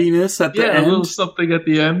sweet nuttiness at the end. Yeah, a little something at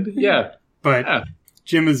the end. Yeah. But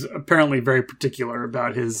Jim is apparently very particular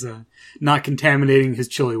about his not contaminating his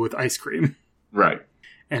chili with ice cream. Right.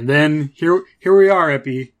 And then here we are,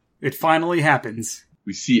 Epi. It finally happens.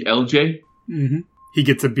 We see LJ. Mm-hmm. He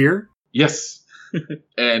gets a beer. Yes.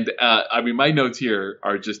 And, my notes here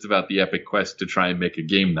are just about the epic quest to try and make a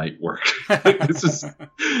game night work. This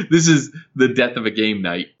is the death of a game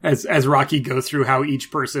night. As Rocky goes through how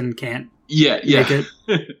each person can't make it.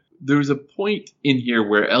 There's a point in here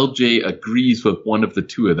where LJ agrees with one of the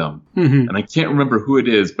two of them. Mm-hmm. And I can't remember who it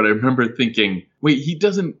is, but I remember thinking, wait, he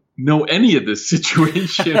doesn't know any of this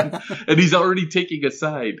situation, and he's already taking a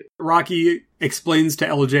side. Rocky explains to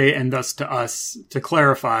LJ and thus to us to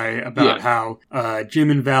clarify about how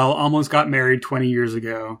Jim and Val almost got married 20 years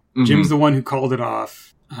ago. Mm-hmm. Jim's the one who called it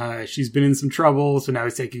off. She's been in some trouble, so now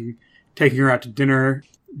he's taking her out to dinner.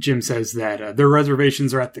 Jim says that their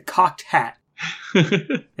reservations are at the Cocked Hat.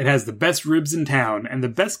 It has the best ribs in town and the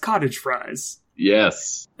best cottage fries.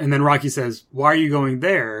 Yes. And then Rocky says, why are you going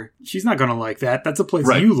there? She's not going to like that. That's a place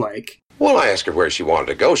you like. Well, I asked her where she wanted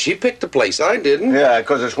to go. She picked the place. I didn't. Yeah,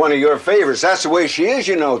 because it's one of your favorites. That's the way she is,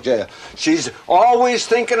 you know, Jay. She's always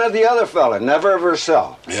thinking of the other fella, never of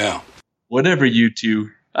herself. Yeah. Whatever, you two.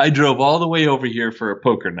 I drove all the way over here for a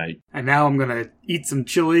poker night. And now I'm going to eat some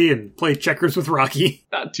chili and play checkers with Rocky.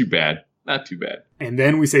 Not too bad. Not too bad. And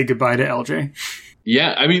then we say goodbye to LJ.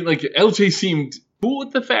 Yeah, LJ seemed cool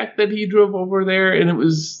with the fact that he drove over there, and it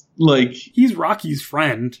was like... He's Rocky's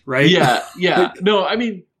friend, right? Yeah. No,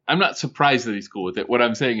 I'm not surprised that he's cool with it. What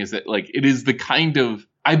I'm saying is that, it is the kind of...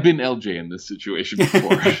 I've been LJ in this situation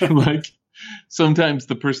before. Sometimes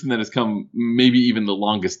the person that has come maybe even the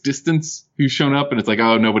longest distance who's shown up, and it's like,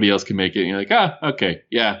 oh, nobody else can make it. And you're like, okay,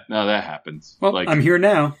 yeah, no, that happens. Well, I'm here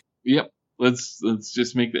now. Yep. Let's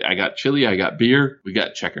just make I got chili, I got beer, we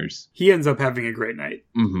got checkers. He ends up having a great night.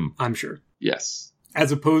 Mm-hmm. I'm sure. Yes.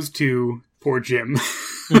 As opposed to poor Jim.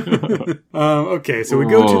 Okay, so we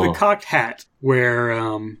go to the Cocked Hat, where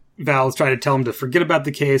Val's trying to tell him to forget about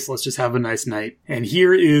the case, let's just have a nice night. And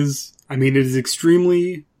here is, it is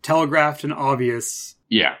extremely telegraphed and obvious.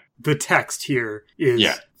 Yeah. The text here is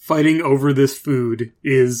fighting over this food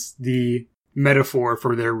is the metaphor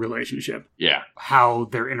for their relationship. Yeah. How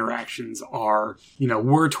their interactions are,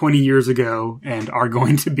 were 20 years ago and are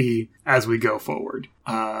going to be as we go forward.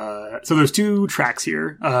 So there's two tracks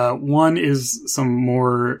here. One is some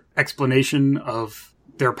more explanation of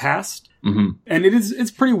their past. Mm-hmm. And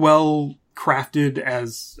it's pretty well crafted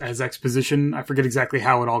as exposition. I forget exactly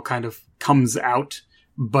how it all kind of comes out,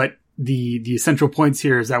 but the essential points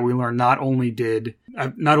here is that we learn not only did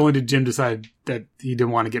Jim decide that he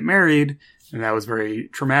didn't want to get married, and that was very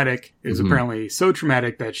traumatic. It was apparently so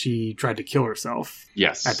traumatic that she tried to kill herself.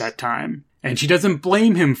 Yes. At that time. And she doesn't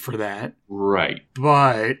blame him for that. Right.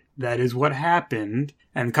 But that is what happened.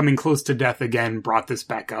 And coming close to death again brought this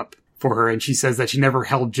back up for her. And she says that she never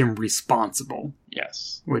held Jim responsible.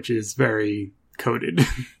 Yes. Which is very coded.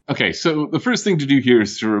 Okay, so the first thing to do here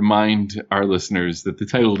is to remind our listeners that the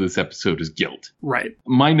title of this episode is Guilt. Right.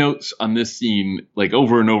 My notes on this scene,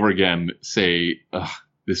 over and over again, say,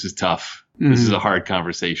 this is tough. Mm-hmm. This is a hard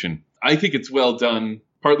conversation. I think it's well done,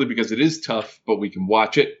 partly because it is tough, but we can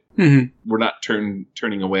watch it. Mm-hmm. We're not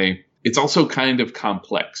turning away. It's also kind of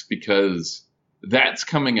complex because that's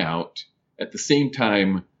coming out at the same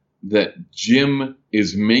time that Jim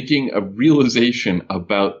is making a realization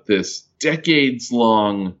about this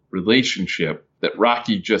decades-long relationship that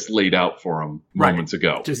Rocky just laid out for him moments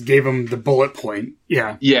ago. Just gave him the bullet point.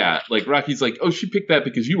 Yeah. Yeah. Rocky's like, oh, she picked that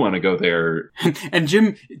because you want to go there. And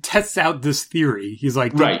Jim tests out this theory. He's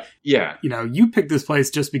like, right. Yeah. You picked this place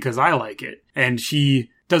just because I like it. And she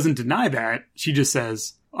doesn't deny that. She just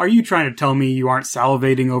says, are you trying to tell me you aren't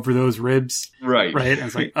salivating over those ribs? Right. Right. And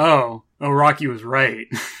it's like, oh, Rocky was right.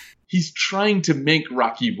 He's trying to make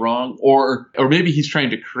Rocky wrong, or maybe he's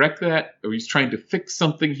trying to correct that, or he's trying to fix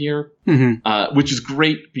something here, which is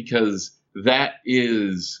great because that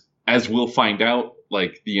is, as we'll find out,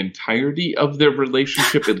 the entirety of their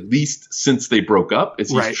relationship, at least since they broke up, is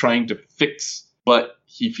he's trying to fix what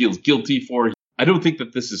he feels guilty for. I don't think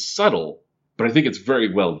that this is subtle, but I think it's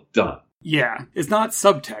very well done. Yeah. It's not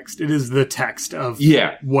subtext. It is the text of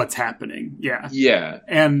what's happening. Yeah. Yeah.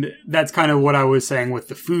 And that's kind of what I was saying with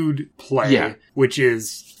the food play, which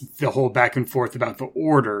is the whole back and forth about the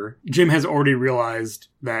order. Jim has already realized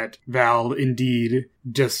that Val indeed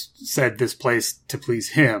just said this place to please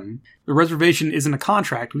him. The reservation isn't a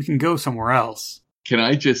contract. We can go somewhere else. Can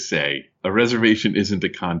I just say, a reservation isn't a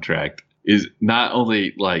contract is not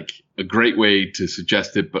only like a great way to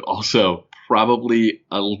suggest it, but also probably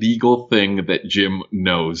a legal thing that Jim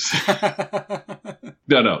knows.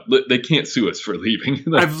 No, they can't sue us for leaving.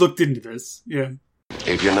 I've looked into this. Yeah.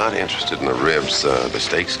 If you're not interested in the ribs, the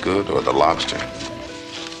steak's good or the lobster?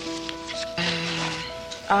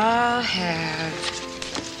 I'll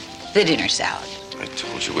have the dinner salad. I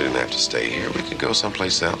told you we didn't have to stay here. We could go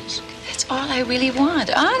someplace else. That's all I really want,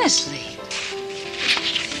 honestly.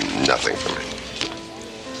 Nothing for me.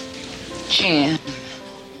 Jim.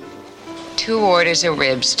 2 orders of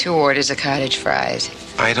ribs, 2 orders of cottage fries.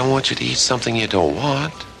 I don't want you to eat something you don't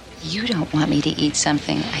want. You don't want me to eat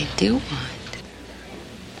something I do want.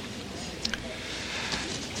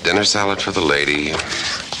 Dinner salad for the lady,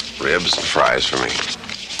 ribs and fries for me.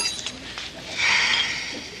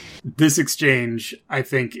 This exchange, I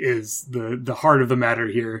think, is the heart of the matter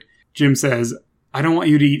here. Jim says, I don't want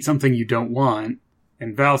you to eat something you don't want.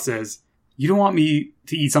 And Val says, you don't want me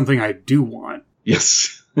to eat something I do want.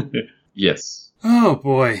 Yes. Yes. Oh,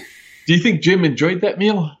 boy. Do you think Jim enjoyed that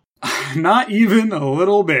meal? Not even a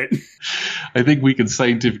little bit. I think we can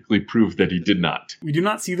scientifically prove that he did not. We do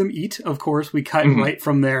not see them eat, of course. We cut right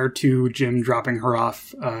from there to Jim dropping her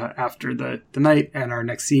off after the night and our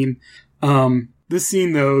next scene. This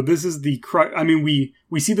scene, though, this is the I mean,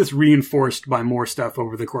 we see this reinforced by more stuff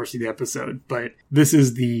over the course of the episode, but this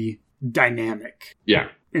is the dynamic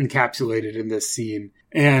encapsulated in this scene.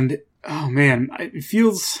 And, oh man, it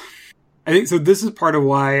feels... I think so. This is part of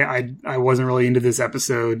why I wasn't really into this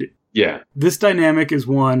episode. Yeah. This dynamic is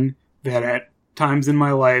one that at times in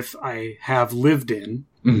my life I have lived in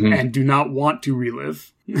and do not want to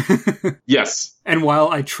relive. Yes. And while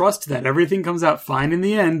I trust that everything comes out fine in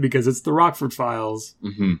the end because it's the Rockford Files,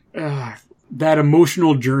 that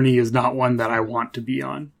emotional journey is not one that I want to be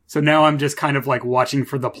on. So now I'm just kind of like watching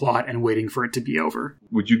for the plot and waiting for it to be over.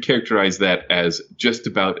 Would you characterize that as just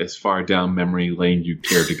about as far down memory lane you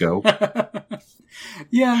care to go?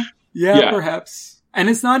 Yeah, perhaps. And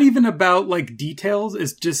it's not even about like details.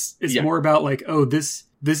 It's more about like, oh, this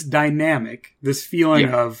dynamic, this feeling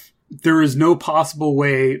of there is no possible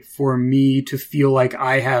way for me to feel like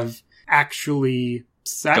I have actually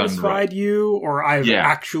satisfied you, or I've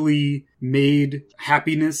actually made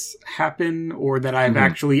happiness happen, or that I've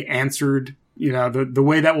actually answered, the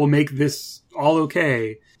way that will make this all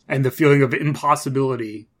okay, and the feeling of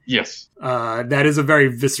impossibility. Yes. That is a very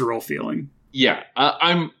visceral feeling. Yeah,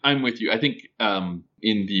 I'm with you. I think in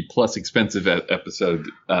the plus expensive episode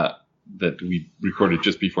that we recorded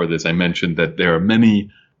just before this, I mentioned that there are many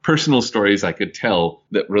personal stories I could tell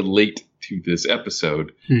that relate to this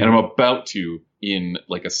episode, and I'm about to, in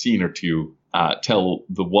like a scene or two, tell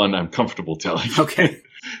the one I'm comfortable telling. Okay.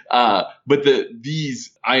 But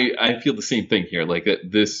I feel the same thing here. Like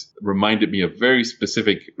this reminded me of very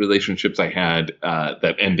specific relationships I had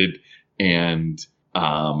that ended, and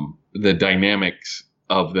the dynamics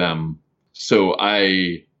of them. So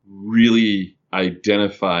I really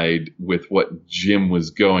identified with what Jim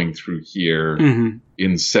was going through here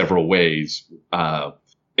in several ways.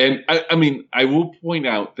 And I mean, I will point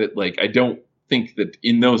out that like I don't think that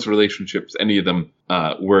in those relationships any of them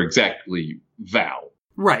were exactly Val.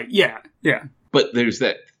 Right. Yeah. Yeah. But there's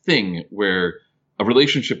that thing where a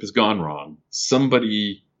relationship has gone wrong.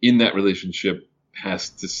 Somebody in that relationship has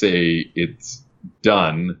to say it's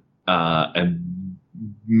done, and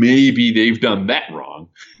maybe they've done that wrong.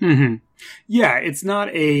 Yeah, it's not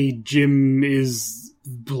a Jim is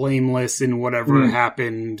blameless in whatever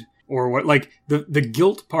happened, or what. Like the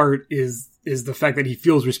guilt part is the fact that he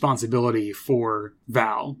feels responsibility for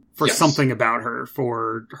Val, for something about her,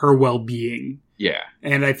 for her well-being. Yeah.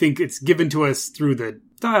 And I think it's given to us through the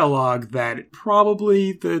dialogue that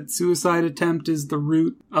probably the suicide attempt is the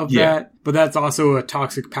root of that. But that's also a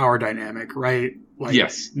toxic power dynamic, right?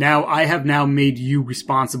 Like, now I have now made you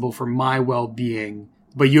responsible for my well-being,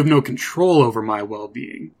 but you have no control over my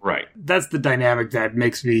well-being. Right. That's the dynamic that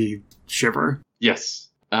makes me shiver. Yes.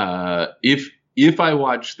 If I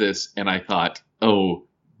watched this and I thought, oh,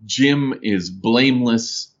 Jim is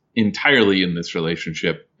blameless entirely in this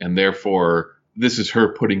relationship, and therefore this is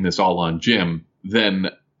her putting this all on Jim, then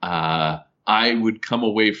I would come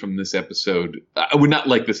away from this episode. I would not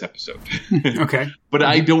like this episode. Okay. But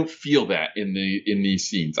I don't feel that in these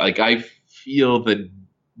scenes. Like I feel the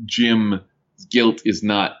Jim's guilt is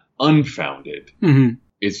not unfounded. Mm-hmm.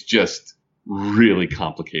 It's just really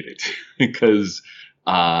complicated because,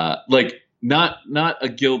 not a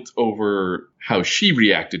guilt over how she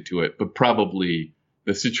reacted to it, but probably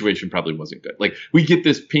the situation probably wasn't good. Like, we get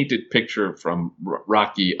this painted picture from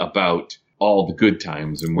Rocky about all the good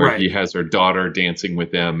times and where he has her daughter dancing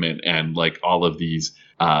with him and like all of these.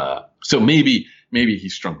 So maybe he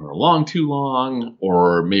strung her along too long,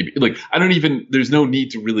 or maybe there's no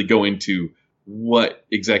need to really go into what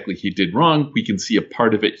exactly he did wrong. We can see a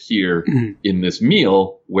part of it here in this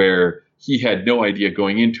meal where he had no idea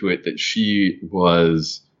going into it that she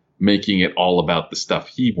was making it all about the stuff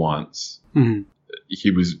he wants. Mm-hmm.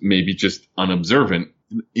 He was maybe just inobservant.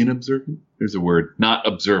 There's a word, not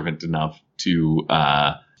observant enough to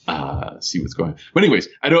see what's going on. But anyways,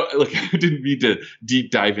 I didn't mean to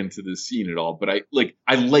deep dive into this scene at all, but I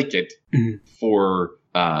like it for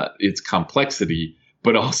its complexity,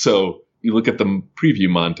 but also you look at the preview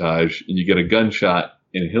montage and you get a gunshot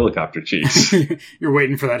in a helicopter chase. You're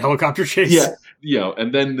waiting for that helicopter chase. Yeah.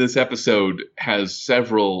 And then this episode has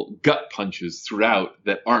several gut punches throughout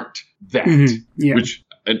that aren't that, which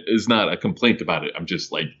is not a complaint about it. I'm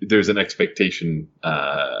just like, there's an expectation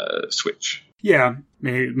switch. Yeah.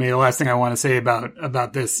 Maybe the last thing I want to say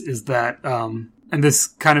about this is that, and this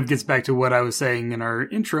kind of gets back to what I was saying in our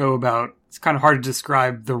intro about it's kind of hard to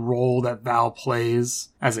describe the role that Val plays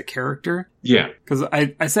as a character. Yeah. Because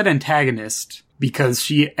I said antagonist because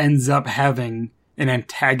she ends up having an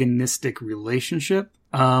antagonistic relationship.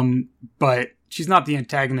 But she's not the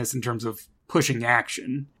antagonist in terms of pushing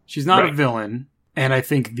action. She's not a villain. And I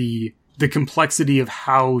think the complexity of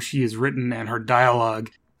how she is written and her dialogue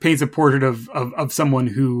paints a portrait of someone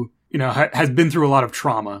who, has been through a lot of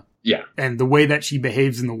trauma. Yeah. And the way that she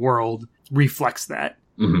behaves in the world reflects that.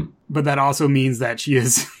 Mm-hmm. But that also means that she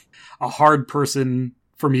is a hard person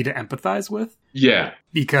for me to empathize with. Yeah.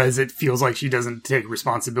 Because it feels like she doesn't take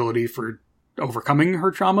responsibility for overcoming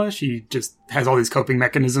her trauma. She just has all these coping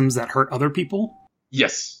mechanisms that hurt other people.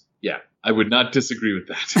 Yes. Yeah. I would not disagree with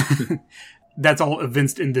that. That's all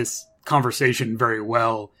evinced in this conversation very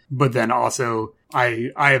well. But then also,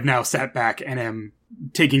 I have now sat back and am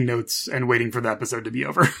taking notes and waiting for the episode to be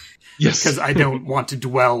over. Yes. Because I don't want to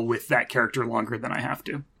dwell with that character longer than I have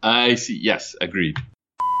to. I see. Yes. Agreed.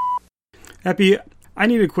 Happy, I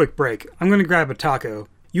need a quick break. I'm going to grab a taco.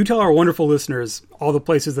 You tell our wonderful listeners all the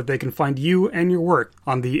places that they can find you and your work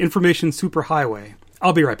on the information superhighway.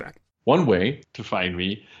 I'll be right back. One way to find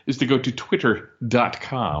me is to go to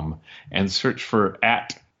twitter.com and search for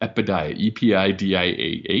 @Epidiah,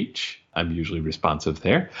 EPIDIAH. I'm usually responsive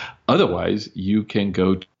there. Otherwise, you can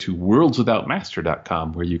go to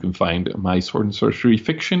worldswithoutmaster.com where you can find my sword and sorcery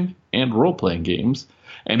fiction and role-playing games.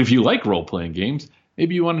 And if you like role-playing games,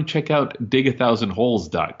 maybe you want to check out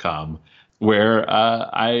dig1000holes.com where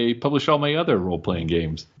I publish all my other role-playing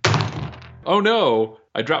games. Oh no,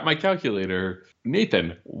 I dropped my calculator.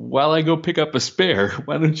 Nathan, while I go pick up a spare,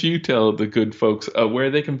 why don't you tell the good folks where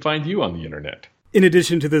they can find you on the internet? In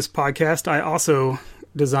addition to this podcast, I also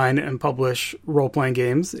design and publish role-playing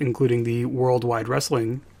games, including the Worldwide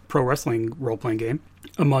Pro Wrestling role-playing game,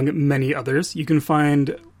 among many others. You can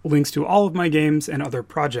find links to all of my games and other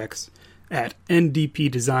projects at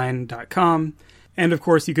ndpdesign.com. And of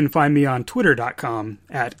course, you can find me on twitter.com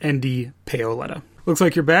at ndpaoletta. Looks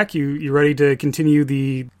like you're back. You ready to continue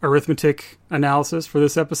the arithmetic analysis for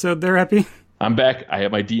this episode there, Epi? I'm back. I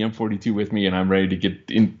have my DM42 with me, and I'm ready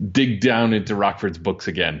to dig down into Rockford's books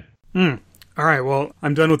again. All right, well,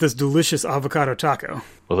 I'm done with this delicious avocado taco.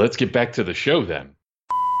 Well, let's get back to the show then.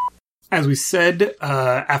 As we said,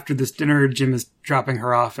 after this dinner, Jim is dropping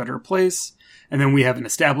her off at her place, and then we have an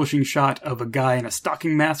establishing shot of a guy in a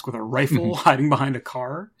stocking mask with a rifle hiding behind a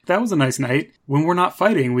car. That was a nice night. When we're not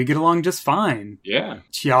fighting, we get along just fine. Yeah.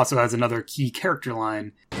 She also has another key character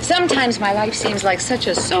line. Sometimes my life seems like such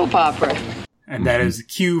a soap opera. And that is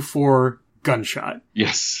cue for gunshot.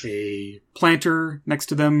 Yes. A planter next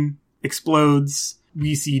to them explodes.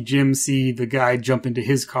 We see Jim see the guy jump into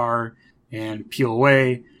his car and peel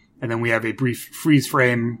away. And then we have a brief freeze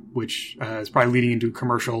frame, which is probably leading into a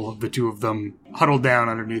commercial of the two of them huddled down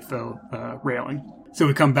underneath the railing. So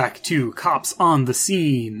we come back to cops on the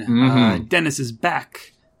scene. Dennis is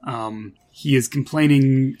back. He is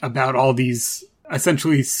complaining about all these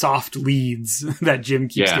essentially soft leads that Jim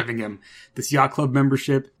keeps giving him. This yacht club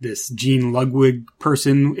membership, this Jean Ludwig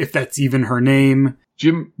person, if that's even her name.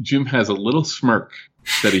 Jim has a little smirk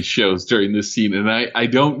that he shows during this scene, and I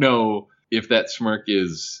don't know if that smirk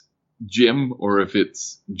is Jim or if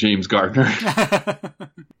it's James Gardner.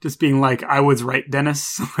 Just being like, I was right,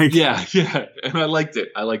 Dennis. Yeah, and I liked it.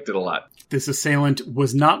 I liked it a lot. this assailant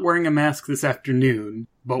was not wearing a mask this afternoon,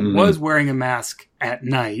 but was wearing a mask at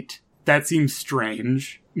night. That seems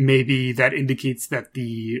strange. Maybe that indicates that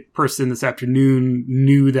the person this afternoon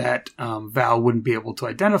knew that Val wouldn't be able to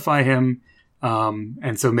identify him.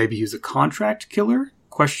 And so maybe he was a contract killer?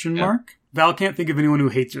 Question mark. Val can't think of anyone who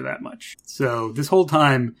hates her that much. So this whole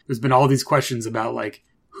time, there's been all these questions about, like,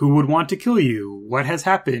 who would want to kill you? What has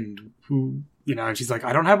happened? Who, and she's like,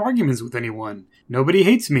 I don't have arguments with anyone. Nobody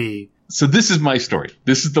hates me. So this is my story.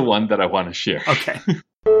 This is the one that I want to share. Okay.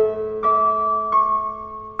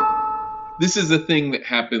 This is a thing that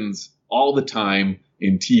happens all the time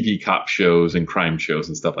in TV cop shows and crime shows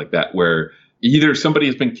and stuff like that, where either somebody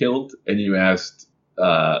has been killed and you asked,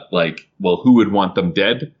 who would want them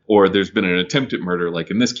dead? Or there's been an attempted murder, like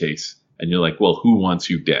in this case, and you're like, well, who wants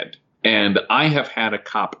you dead? And I have had a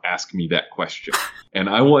cop ask me that question. And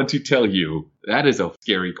I want to tell you, that is a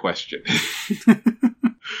scary question.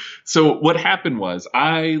 So what happened was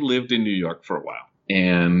I lived in New York for a while.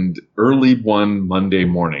 And early one Monday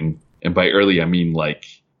morning, and by early I mean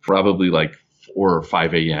probably 4 or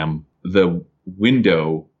 5 a.m., the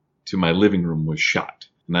window to my living room was shot.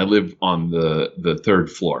 And I live on the third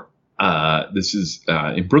floor. This is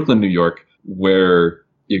in Brooklyn, New York, where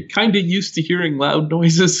you're kind of used to hearing loud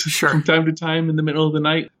noises from time to time in the middle of the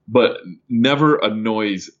night, but never a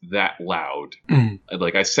noise that loud.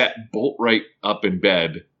 I sat bolt right up in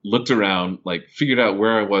bed, looked around, figured out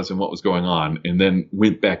where I was and what was going on, and then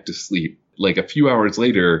went back to sleep. A few hours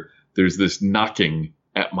later, there's this knocking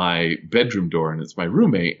at my bedroom door, and it's my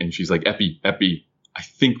roommate, and she's like, Epi, I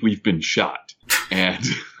think we've been shot. And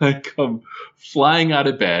I come flying out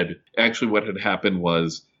of bed. Actually, what had happened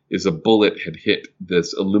is a bullet had hit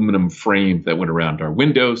this aluminum frame that went around our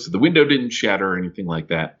window. So the window didn't shatter or anything like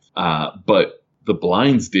that. But the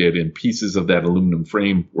blinds did, and pieces of that aluminum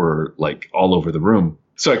frame were all over the room.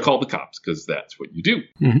 So I called the cops because that's what you do.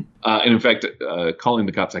 And in fact, calling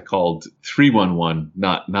the cops, I called 311,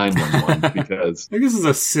 not 911, because I guess it's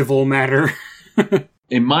a civil matter.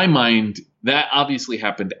 In my mind, that obviously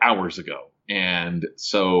happened hours ago. And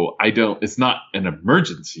so it's not an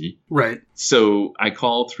emergency. Right. So I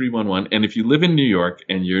call 311. And if you live in New York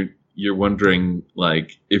and you're wondering,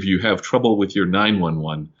 if you have trouble with your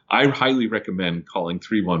 911, I highly recommend calling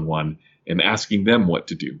 311 and asking them what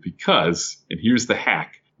to do. Because, and here's the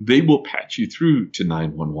hack, they will patch you through to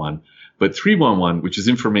 911. But 311, which is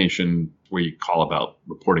information where you call about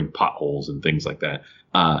reporting potholes and things like that,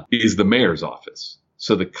 is the mayor's office.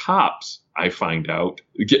 So the cops, I find out,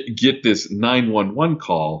 get this 911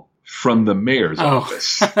 call from the mayor's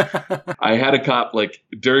office. I had a cop,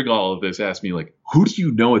 during all of this, ask me, who do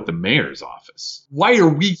you know at the mayor's office? Why are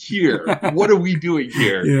we here? What are we doing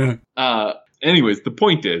here? Anyways, the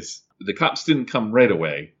point is, the cops didn't come right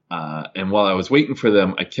away. And while I was waiting for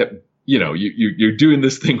them, I kept, you're doing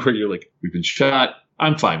this thing where you're like, we've been shot.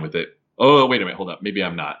 I'm fine with it. Oh, wait a minute, hold up. Maybe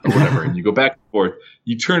I'm not, or whatever. And you go back and forth.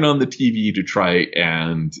 You turn on the TV to try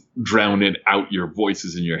and drown out your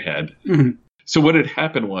voices in your head. So what had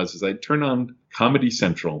happened was I'd turn on Comedy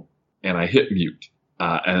Central and I hit mute.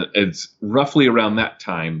 And it's roughly around that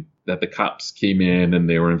time that the cops came in and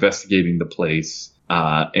they were investigating the place.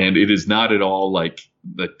 And it is not at all like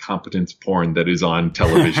the competence porn that is on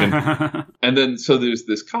television. And then so there's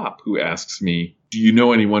this cop who asks me, do you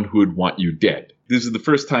know anyone who would want you dead? This is the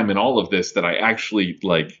first time in all of this that I actually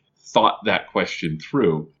thought that question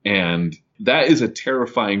through. And that is a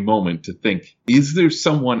terrifying moment to think, is there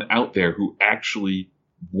someone out there who actually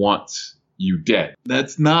wants you dead?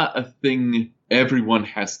 That's not a thing everyone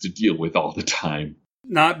has to deal with all the time.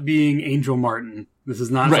 Not being Angel Martin. This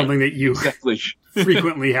is not something that you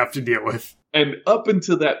frequently have to deal with. And up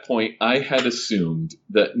until that point, I had assumed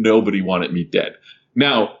that nobody wanted me dead.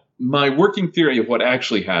 Now, my working theory of what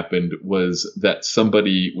actually happened was that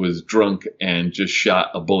somebody was drunk and just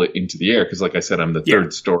shot a bullet into the air. Because like I said, I'm the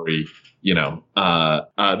third story,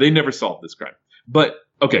 they never solved this crime. But,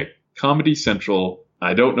 okay, Comedy Central,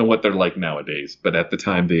 I don't know what they're like nowadays. But at the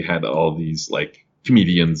time, they had all these,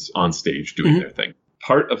 comedians on stage doing their thing.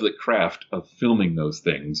 Part of the craft of filming those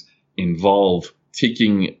things involve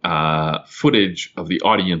taking footage of the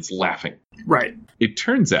audience laughing. Right. It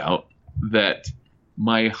turns out that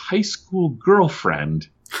my high school girlfriend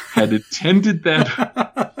had attended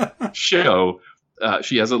that show.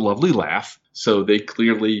 She has a lovely laugh, so they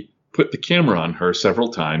clearly put the camera on her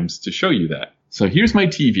several times to show you that. So here's my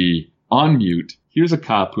TV on mute. Here's a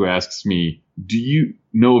cop who asks me, do you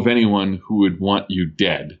know of anyone who would want you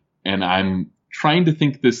dead? And I'm trying to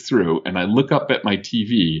think this through, and I look up at my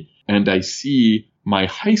TV, and I see my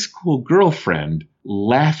high school girlfriend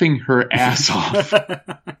laughing her ass off.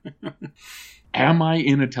 am I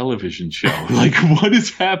in a television show? Like, what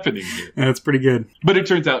is happening here? That's pretty good. But it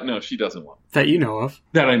turns out, no, she doesn't want it. That you know of.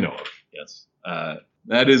 That I know of, yes.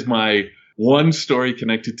 That is my one story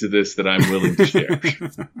connected to this that I'm willing to share.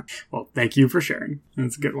 Well, thank you for sharing.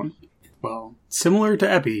 That's a good one. Well, similar to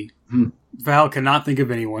Epi, Val cannot think of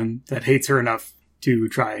anyone that hates her enough to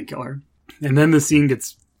try and kill her. And then the scene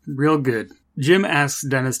gets real good. Jim asks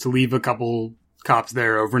Dennis to leave a couple cops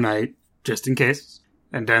there overnight, just in case.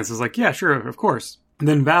 And Dennis is like, yeah, sure, of course. And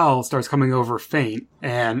then Val starts coming over faint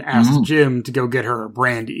and asks Jim to go get her a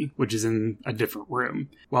brandy, which is in a different room.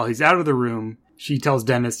 While he's out of the room, she tells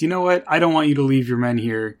Dennis, you know what? I don't want you to leave your men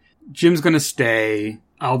here. Jim's going to stay.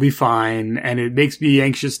 I'll be fine. And it makes me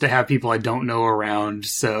anxious to have people I don't know around.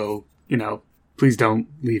 So, please don't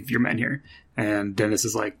leave your men here. And Dennis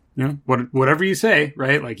is like, whatever you say,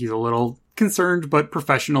 right? Like, he's a little concerned, but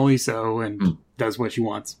professionally so, and does what she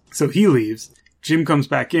wants. So he leaves. Jim comes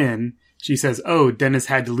back in. She says, oh, Dennis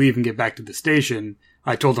had to leave and get back to the station.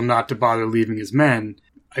 I told him not to bother leaving his men.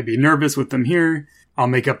 I'd be nervous with them here. I'll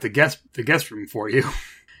make up the guest room for you.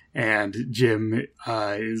 And Jim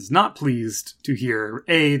is not pleased to hear,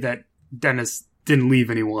 A, that Dennis didn't leave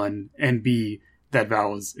anyone, and B, that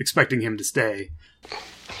Val was expecting him to stay.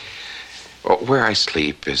 Well, where I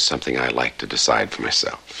sleep is something I like to decide for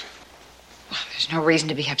myself. Well, there's no reason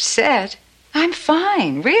to be upset. I'm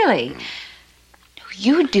fine, really.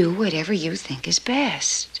 You do whatever you think is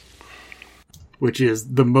best. Which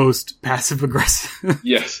is the most passive-aggressive.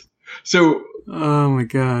 Yes. So... Oh, my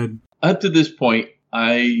God. Up to this point,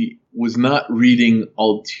 I was not reading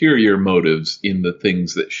ulterior motives in the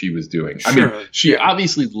things that she was doing. Sure. I mean, she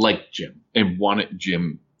obviously liked Jim and wanted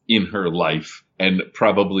Jim in her life, and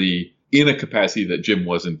probably in a capacity that Jim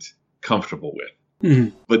wasn't comfortable with.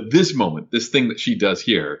 Mm-hmm. But this moment, this thing that she does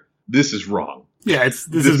here, this is wrong. Yeah, this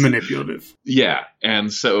is manipulative. Yeah,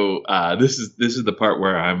 and so this is the part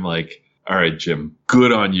where I'm like, all right, Jim,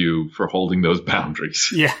 good on you for holding those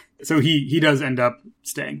boundaries. Yeah. So he does end up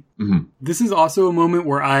staying. Mm-hmm. This is also a moment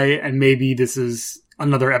where and maybe this is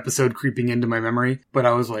another episode creeping into my memory, but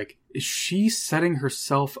I was like, is she setting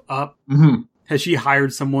herself up? Mm-hmm. Has she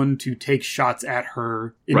hired someone to take shots at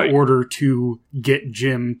her in order to get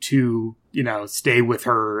Jim to, stay with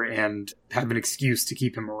her and have an excuse to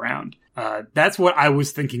keep him around? That's what I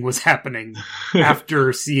was thinking was happening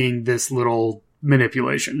after seeing this little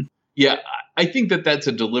manipulation. Yeah, I think that's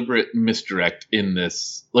a deliberate misdirect in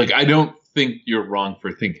this. Like, I don't think you're wrong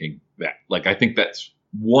for thinking that. Like, I think that's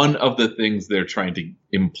one of the things they're trying to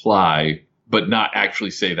imply, but not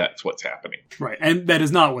actually say that's what's happening. Right, and that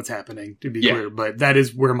is not what's happening, to be clear, but that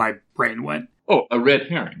is where my brain went. Oh, a red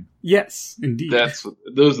herring. Yes, indeed.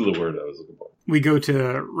 Those are the word I was looking for. We go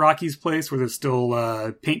to Rocky's place where there's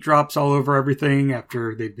still paint drops all over everything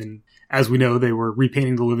after they've been... As we know, they were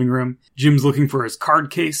repainting the living room. Jim's looking for his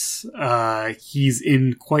card case. He's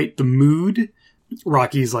in quite the mood.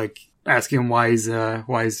 Rocky's like asking him why he's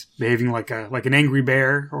behaving like an angry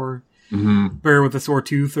bear or bear with a sore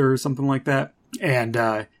tooth or something like that.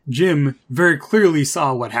 And Jim very clearly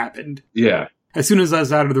saw what happened. Yeah. As soon as I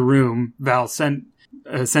was out of the room, Val sent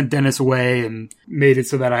Dennis away and made it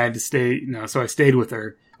so that I had to stay. So I stayed with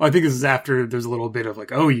her. I think this is after there's a little bit of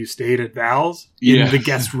like, oh, you stayed at Val's? In the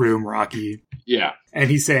guest room, Rocky. Yeah. And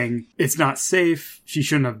he's saying, it's not safe. She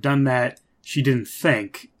shouldn't have done that. She didn't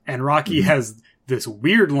think. And Rocky has this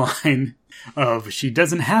weird line of, she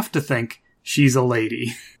doesn't have to think, she's a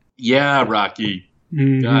lady. Yeah, Rocky.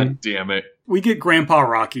 Mm-hmm. God damn it. We get Grandpa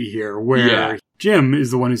Rocky here, where Jim is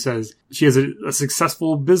the one who says she has a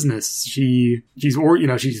successful business. She's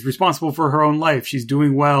responsible for her own life. She's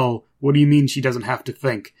doing well. What do you mean she doesn't have to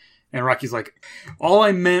think? And Rocky's like, all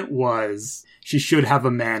I meant was she should have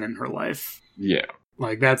a man in her life. Yeah.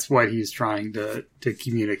 Like, that's what he's trying to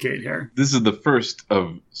communicate here. This is the first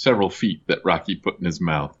of several feet that Rocky put in his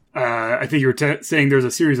mouth. I think you were saying there's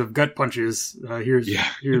a series of gut punches.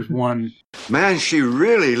 Here's one. Man, she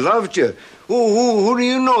really loved you. Who do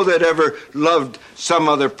you know that ever loved some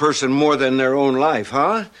other person more than their own life,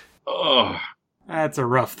 huh? Oh. That's a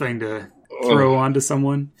rough thing to throw onto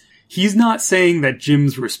someone. He's not saying that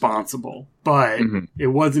Jim's responsible, but it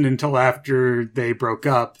wasn't until after they broke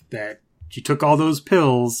up that she took all those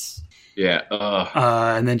pills. Yeah.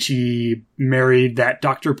 And then she married that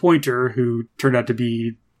Dr. Pointer who turned out to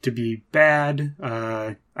be bad.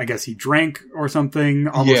 I guess he drank or something,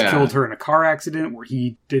 almost killed her in a car accident where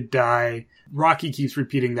he did die. Rocky keeps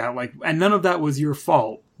repeating that, like, and none of that was your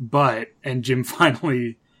fault, and Jim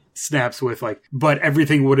finally snaps with, like, but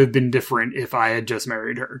everything would have been different if I had just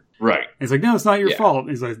married her. Right. he's like, no, it's not your fault.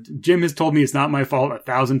 He's like, Jim has told me it's not my fault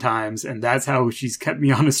 1,000 times, and that's how she's kept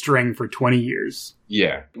me on a string for 20 years.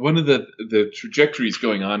 Yeah. One of the trajectories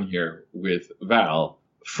going on here with Val,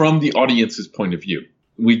 from the audience's point of view.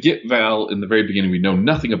 We get Val in the very beginning. We know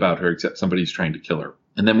nothing about her except somebody's trying to kill her.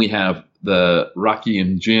 And then we have the Rocky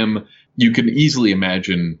and Jim. You can easily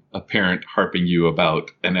imagine a parent harping you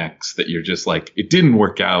about an ex that you're just like, it didn't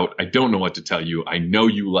work out. I don't know what to tell you. I know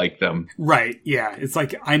you like them. Right. Yeah. It's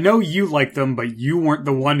like, I know you like them, but you weren't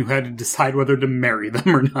the one who had to decide whether to marry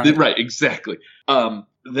them or not. Right. Exactly.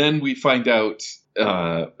 Then we find out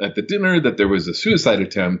at the dinner that there was a suicide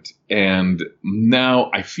attempt. And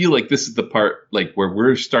now I feel like this is the part like where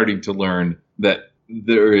we're starting to learn that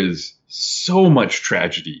there is so much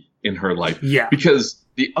tragedy in her life. Yeah. Because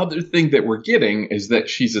the other thing that we're getting is that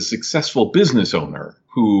she's a successful business owner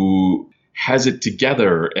who has it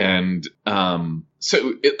together. And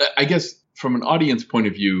I guess from an audience point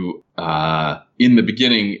of view, in the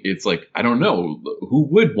beginning, it's like, I don't know, who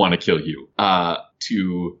would want to kill you?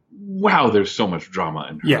 Wow, there's so much drama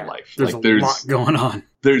in her life. There's a lot going on.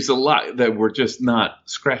 There's a lot that we're just not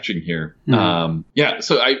scratching here. Mm-hmm.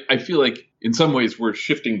 So I feel like in some ways we're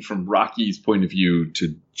shifting from Rocky's point of view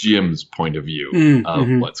to Jim's point of view of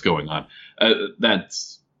what's going on.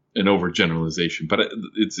 That's an overgeneralization, but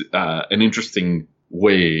it's an interesting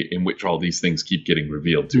way in which all these things keep getting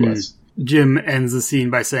revealed to us. Jim ends the scene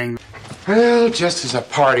by saying, well, just as a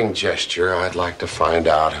parting gesture, I'd like to find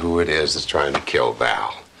out who it is that's trying to kill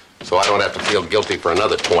Val, so I don't have to feel guilty for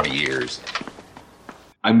another 20 years.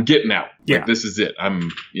 I'm getting out. Yeah. Like, this is it.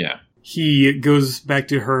 He goes back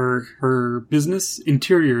to her business,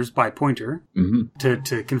 Interiors by Pointer,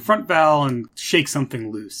 to confront Val and shake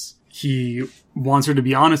something loose. He wants her to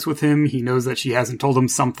be honest with him. He knows that she hasn't told him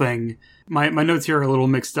something. My notes here are a little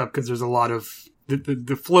mixed up because there's a lot of...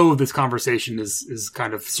 The flow of this conversation is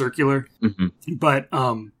kind of circular. Mm-hmm. But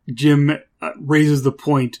Jim raises the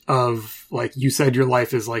point of, like, you said your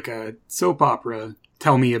life is like a soap opera.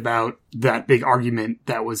 Tell me about that big argument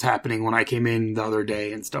that was happening when I came in the other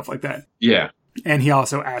day and stuff like that. Yeah. And he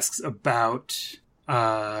also asks about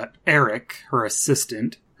Eric, her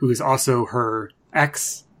assistant, who is also her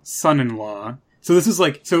ex-son-in-law. So this is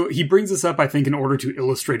like, so he brings this up, I think, in order to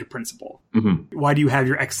illustrate a principle. Mm-hmm. Why do you have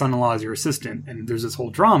your ex-son-in-law as your assistant? And there's this whole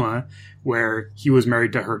drama where he was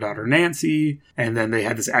married to her daughter, Nancy, and then they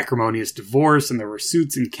had this acrimonious divorce, and there were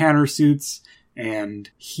suits and countersuits, and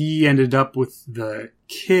he ended up with the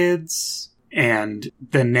kids, and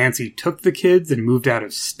then Nancy took the kids and moved out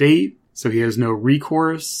of state, so he has no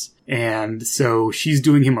recourse, and so she's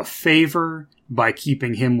doing him a favor by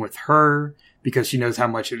keeping him with her, because she knows how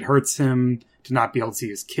much it hurts him to not be able to see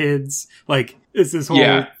his kids. Like, it's this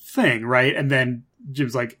whole thing, right? And then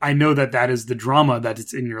Jim's like, I know that is the drama that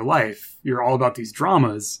is in your life. You're all about these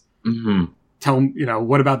dramas. Mm-hmm. Tell him,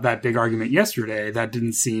 what about that big argument yesterday? That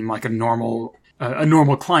didn't seem like a normal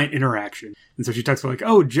client interaction. And so she texts her like,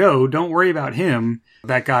 oh, Joe, don't worry about him.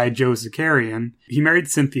 That guy, Joe Zakarian, he married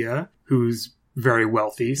Cynthia, who's very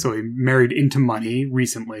wealthy. So he married into money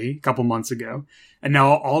recently, a couple months ago. And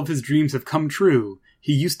now all of his dreams have come true.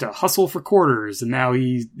 He used to hustle for quarters, and now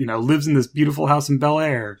he, lives in this beautiful house in Bel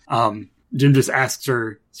Air. Jim just asks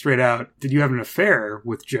her straight out, did you have an affair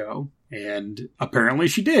with Joe? And apparently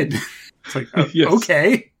she did. It's like, yes.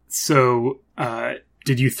 Okay. So,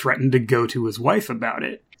 did you threaten to go to his wife about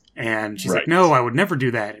it? And she's like, no, I would never do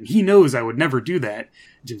that. And he knows I would never do that.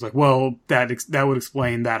 Jim's like, well, that would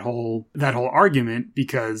explain that whole argument,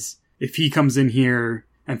 because if he comes in here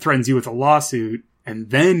and threatens you with a lawsuit,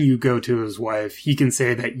 and then you go to his wife, he can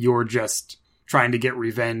say that you're just trying to get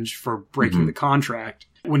revenge for breaking the contract.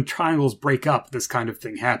 When triangles break up, this kind of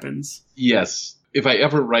thing happens. Yes. If I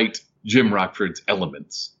ever write Jim Rockford's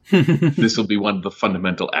Elements, this will be one of the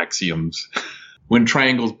fundamental axioms. When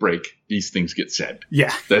triangles break, these things get said.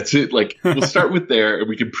 Yeah. That's it. Like, we'll start with there, and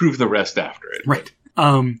we can prove the rest after it. Right.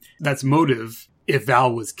 That's motive. If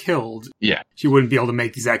Val was killed, she wouldn't be able to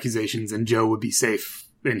make these accusations, and Joe would be safe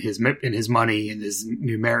in his money in his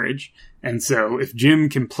new marriage. And so if Jim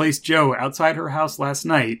can place Joe outside her house last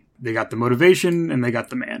night, they got the motivation and they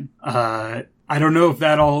got the man. I don't know if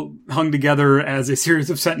that all hung together as a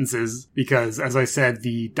series of sentences, because as I said,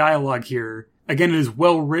 the dialogue here, again, it is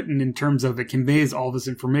well written in terms of it conveys all this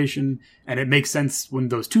information, and it makes sense when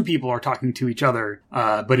those two people are talking to each other.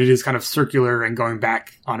 But it is kind of circular and going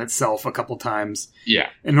back on itself a couple times. Yeah.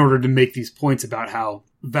 In order to make these points about how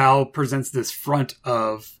Val presents this front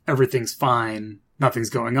of everything's fine,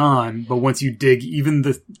 nothing's going on. But once you dig even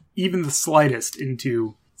the slightest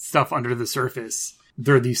into stuff under the surface,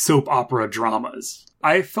 they're these soap opera dramas.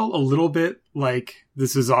 I felt a little bit like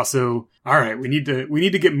this is also, all right, we need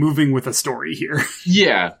to get moving with a story here.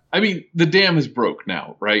 Yeah. I mean, the dam is broke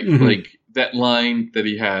now, right? Mm-hmm. Like that line that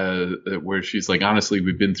he has where she's like, honestly,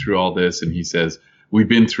 we've been through all this. And he says, we've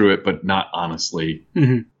been through it, but not honestly.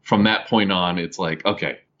 Mm-hmm. From that point on, it's like,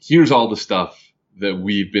 okay, here's all the stuff that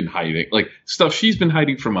we've been hiding, like stuff she's been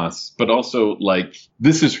hiding from us, but also like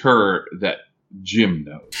this is her that Jim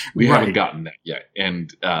knows. We haven't gotten that yet.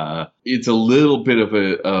 And it's a little bit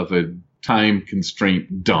of a time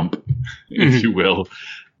constraint dump, if you will,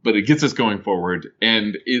 but it gets us going forward.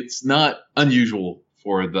 And it's not unusual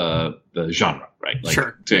for the genre, right?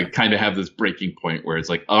 Like to kind of have this breaking point where it's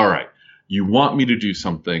like, all right, you want me to do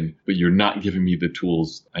something, but you're not giving me the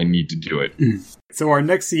tools I need to do it. So our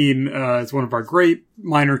next scene is one of our great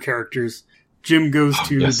minor characters. Jim goes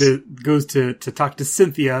to talk to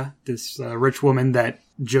Cynthia, this rich woman that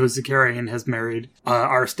Joe Zakarian has married.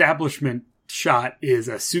 Our establishment shot is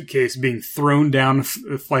a suitcase being thrown down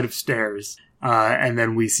a flight of stairs. And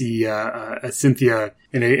then we see Cynthia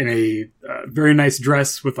in a very nice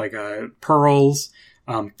dress with like pearls,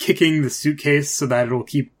 kicking the suitcase so that it'll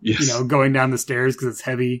keep going down the stairs because it's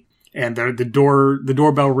heavy. And the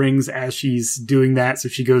doorbell rings as she's doing that, so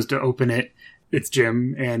she goes to open it. It's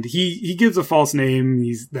Jim, and he gives a false name.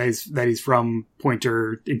 He's from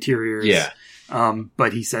Pointer Interiors. Yeah.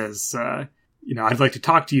 But he says, I'd like to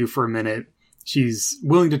talk to you for a minute. She's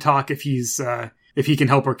willing to talk if he can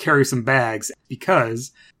help her carry some bags,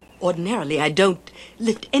 because ordinarily I don't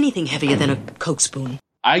lift anything heavier than a Coke spoon.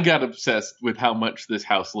 I got obsessed with how much this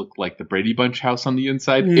house looked like the Brady Bunch house on the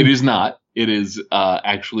inside. It is not. It is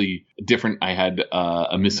actually different. I had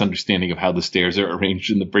a misunderstanding of how the stairs are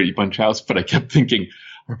arranged in the Brady Bunch house, but I kept thinking,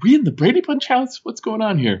 are we in the Brady Bunch house? What's going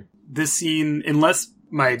on here? This scene, unless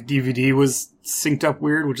my DVD was synced up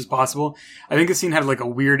weird, which is possible, I think the scene had like a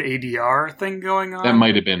weird ADR thing going on. That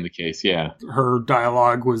might have been the case, yeah. Her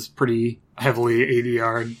dialogue was pretty heavily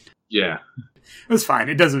ADR'd. Yeah. It was fine.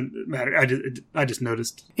 It doesn't matter. I just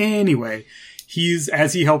noticed. Anyway,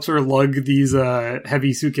 as he helps her lug these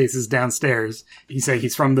heavy suitcases downstairs, he says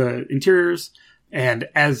he's from the Interiors, and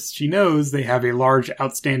as she knows, they have a large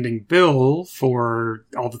outstanding bill for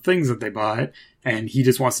all the things that they bought, and he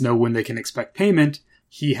just wants to know when they can expect payment.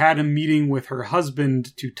 He had a meeting with her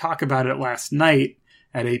husband to talk about it last night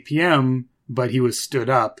at 8 p.m., but he was stood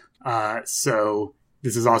up, so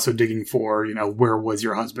this is also digging for, where was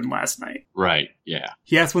your husband last night? Right, yeah.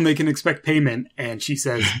 He asks when they can expect payment, and she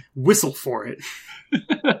says, whistle for it.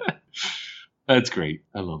 That's great.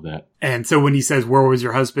 I love that. And so when he says, where was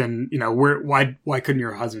your husband? Why couldn't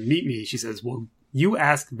your husband meet me? She says, well, you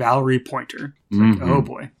asked Valerie Pointer. Like, oh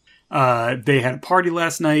boy. They had a party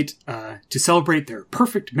last night to celebrate their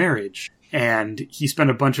perfect marriage. And he spent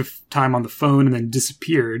a bunch of time on the phone and then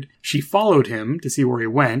disappeared. She followed him to see where he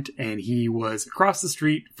went, and he was across the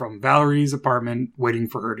street from Valerie's apartment waiting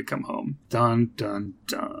for her to come home. Dun, dun,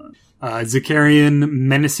 dun. Zakarian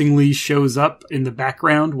menacingly shows up in the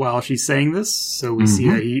background while she's saying this, so we see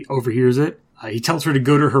that he overhears it. He tells her to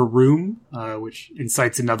go to her room, which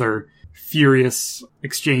incites another furious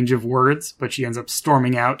exchange of words, but she ends up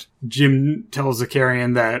storming out. Jim tells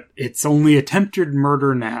Zakarian that it's only attempted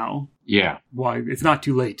murder now. Yeah. Why, it's not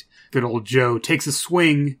too late. Good old Joe takes a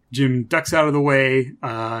swing. Jim ducks out of the way.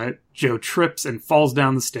 Joe trips and falls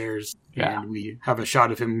down the stairs. Yeah. And we have a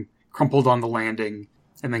shot of him crumpled on the landing.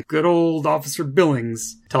 And then good old Officer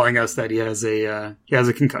Billings telling us that he has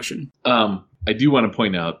a concussion. I do want to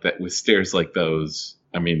point out that with stairs like those,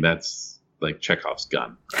 I mean, that's like Chekhov's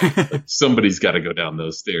gun. Right? Like somebody's got to go down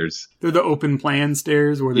those stairs. They're the open plan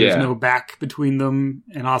stairs where there's no back between them.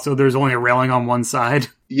 And also there's only a railing on one side.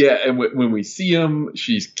 Yeah, and when we see him,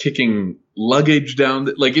 she's kicking luggage down.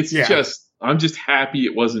 Like, it's just, I'm just happy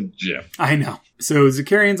it wasn't Jim. I know. So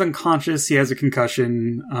Zakarian's unconscious. He has a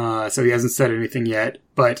concussion, so he hasn't said anything yet.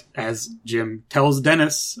 But as Jim tells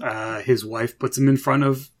Dennis, his wife puts him in front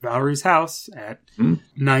of Valerie's house at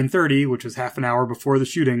 9:30, which was half an hour before the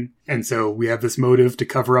shooting. And so we have this motive to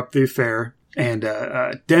cover up the affair. And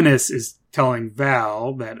Dennis is telling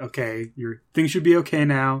Val that, okay, your things should be okay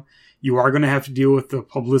now. You are going to have to deal with the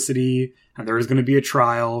publicity, and there is going to be a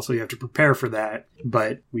trial, so you have to prepare for that.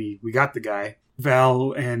 But we got the guy.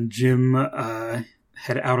 Val and Jim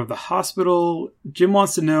head out of the hospital. Jim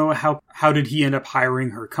wants to know how did he end up hiring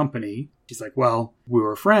her company? She's like, well, we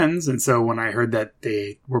were friends, and so when I heard that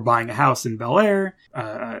they were buying a house in Bel Air,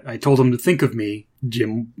 I told him to think of me.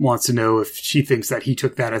 Jim wants to know if she thinks that he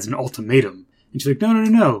took that as an ultimatum. And she's like,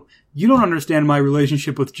 no. You don't understand my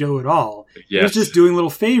relationship with Joe at all. Yes. He was just doing little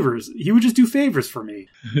favors. He would just do favors for me.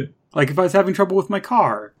 Like if I was having trouble with my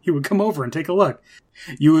car, he would come over and take a look.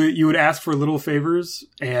 You would ask for little favors,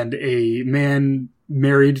 and a man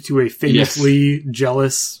married to a famously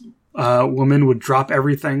jealous woman would drop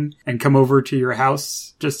everything and come over to your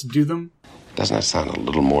house just to do them. Doesn't that sound a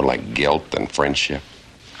little more like guilt than friendship?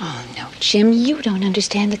 Oh, no, Jim, you don't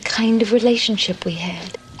understand the kind of relationship we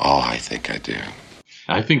had. Oh, I think I do.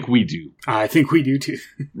 I think we do. I think we do, too.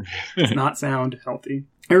 Does not sound healthy.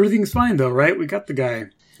 Everything's fine, though, right? We got the guy.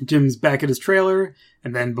 Jim's back at his trailer,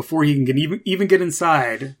 and then before he can even get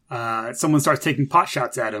inside, someone starts taking pot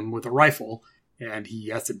shots at him with a rifle, and he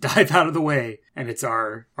has to dive out of the way. And it's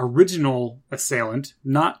our original assailant,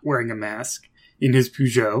 not wearing a mask, in his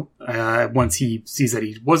Peugeot. Once he sees that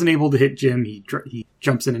he wasn't able to hit Jim, he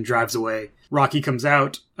jumps in and drives away. Rocky comes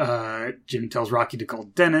out. Jim tells Rocky to call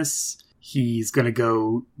Dennis. He's going to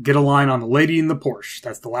go get a line on the lady in the Porsche.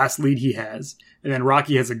 That's the last lead he has. And then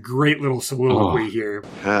Rocky has a great little soliloquy here.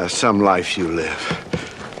 Some life you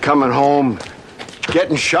live. Coming home,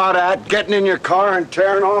 getting shot at, getting in your car and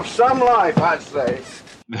tearing off. Some life, I'd say.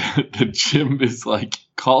 The Jim is like,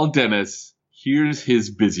 call Dennis. Here's his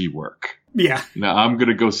busy work. Yeah. Now I'm going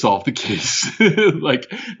to go solve the case.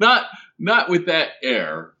 Like, not with that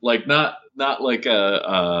air. Like, not like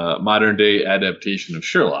a modern day adaptation of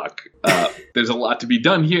Sherlock. There's a lot to be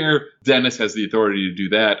done here. Dennis has the authority to do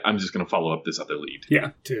that. I'm just going to follow up this other lead.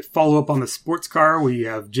 Yeah. To follow up on the sports car, we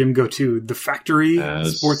have Jim go to the factory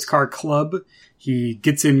sports car club. He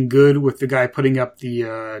gets in good with the guy putting up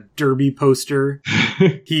the Derby poster.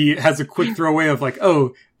 He has a quick throwaway of like,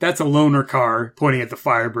 oh, that's a loaner car, pointing at the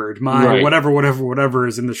Firebird. My whatever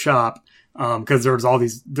is in the shop. Because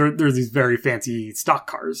there's these very fancy stock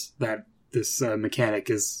cars that this mechanic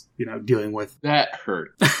is, dealing with. That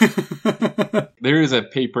hurt. There is a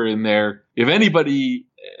paper in there. If anybody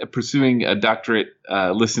pursuing a doctorate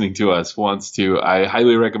listening to us wants to, I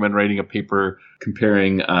highly recommend writing a paper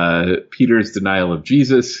comparing Peter's denial of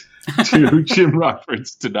Jesus to Jim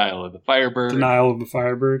Rockford's denial of the Firebird. Denial of the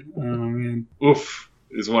Firebird. Oh, man. Oof,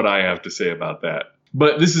 is what I have to say about that.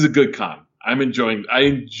 But this is a good con. I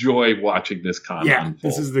enjoy watching this con. Yeah,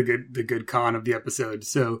 unfold. This is the good con of the episode.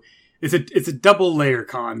 So it's a double layer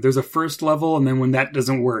con. There's a first level, and then when that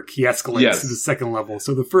doesn't work, he escalates to the second level.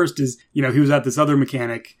 So the first is, he was at this other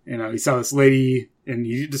mechanic, he saw this lady, and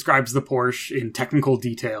he describes the Porsche in technical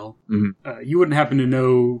detail. Mm-hmm. You wouldn't happen to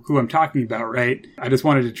know who I'm talking about, right? I just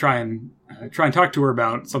wanted to try and talk to her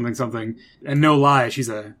about something. And no lie, she's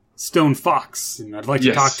a stone fox, and I'd like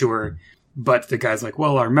to talk to her. But the guy's like,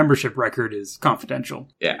 well, our membership record is confidential.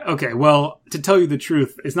 Yeah. Okay, well, to tell you the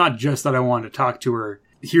truth, it's not just that I want to talk to her.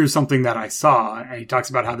 Here's something that I saw. And he talks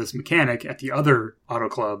about how this mechanic at the other auto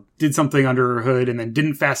club did something under her hood and then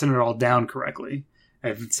didn't fasten it all down correctly.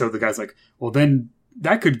 And so the guy's like, well, then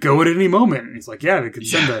that could go at any moment. And he's like, yeah, they could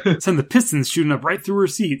send the pistons shooting up right through her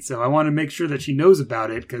seat. So I want to make sure that she knows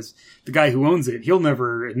about it, because the guy who owns it, he'll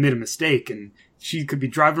never admit a mistake. And she could be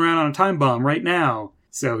driving around on a time bomb right now.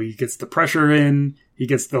 So he gets the pressure in. He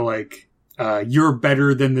gets the you're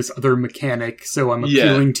better than this other mechanic, so I'm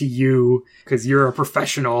appealing to you because you're a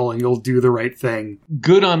professional and you'll do the right thing.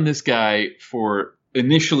 Good on this guy for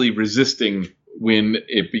initially resisting when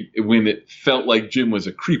it felt like Jim was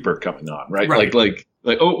a creeper coming on, right?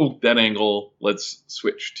 Like oh, that angle. Let's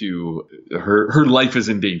switch to her life is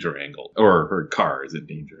in danger angle, or her car is in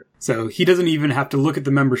danger. So he doesn't even have to look at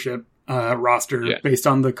the membership roster based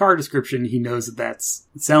on the car description. He knows that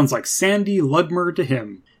it sounds like Sandy Ludmer to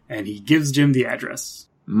him, and he gives Jim the address.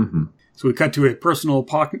 Mm-hmm. So we cut to a personal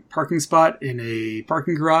parking spot in a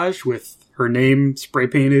parking garage with her name spray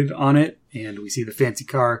painted on it, and we see the fancy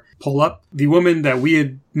car pull up. The woman that we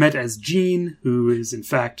had met as Jean, who is in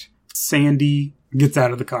fact Sandy, gets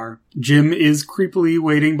out of the car. Jim is creepily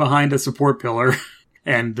waiting behind a support pillar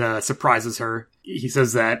and surprises her. He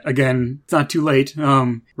says that, again, it's not too late.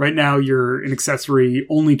 Right now, you're an accessory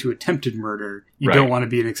only to attempted murder. You don't want to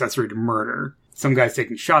be an accessory to murder. Some guy's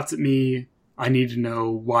taking shots at me. I need to know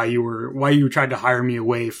why you tried to hire me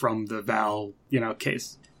away from the Val,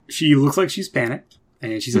 case. She looks like she's panicked,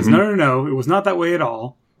 and she says, no, it was not that way at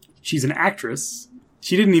all. She's an actress.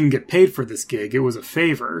 She didn't even get paid for this gig. It was a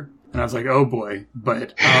favor. And I was like, oh boy.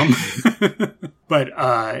 But,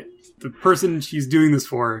 the person she's doing this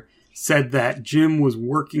for said that Jim was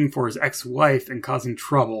working for his ex-wife and causing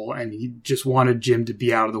trouble, and he just wanted Jim to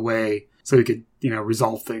be out of the way so he could,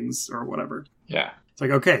 resolve things or whatever. Yeah. It's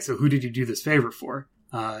like, okay, so who did you do this favor for?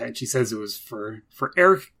 And she says it was for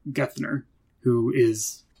Eric Gethner, who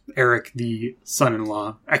is Eric, the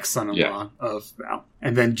ex-son-in-law of Val.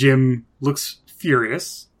 And then Jim looks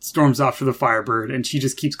furious, storms off to the Firebird, and she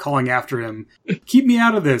just keeps calling after him, keep me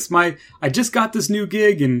out of this. I just got this new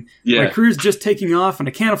gig, and my career's just taking off, and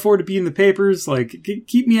I can't afford to be in the papers. Like,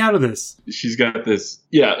 keep me out of this. She's got this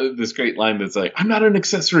great line that's like, I'm not an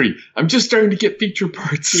accessory. I'm just starting to get feature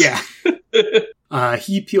parts. Yeah.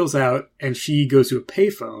 He peels out, and she goes to a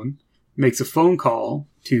payphone, makes a phone call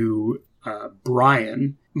to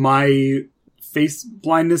Brian. My face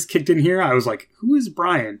blindness kicked in here. I was like, who is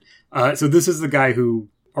Brian? So this is the guy who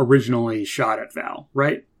originally shot at Val,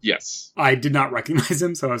 right? Yes. I did not recognize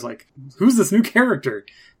him, so I was like, who's this new character?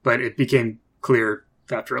 But it became clear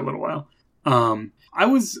after a little while. I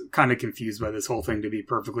was kind of confused by this whole thing, to be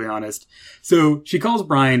perfectly honest. So she calls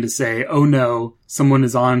Brian to say, oh no, someone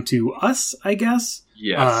is on to us, I guess.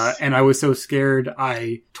 Yes. And I was so scared,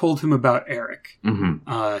 I told him about Eric.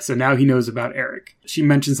 Mm-hmm. So now he knows about Eric. She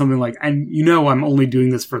mentioned something like, I'm only doing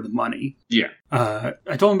this for the money. Yeah.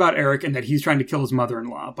 I told him about Eric and that he's trying to kill his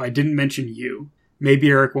mother-in-law, but I didn't mention you. Maybe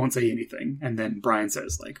Eric won't say anything. And then Brian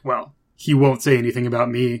says, like, well, he won't say anything about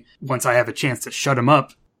me once I have a chance to shut him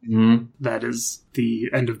up. Mm-hmm. That is the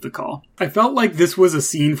end of the call. I felt like this was a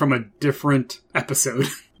scene from a different episode.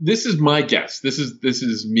 This is my guess. This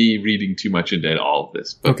is me reading too much into all of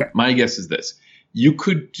this. But okay. My guess is this. You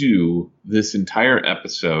could do this entire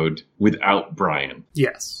episode without Brian.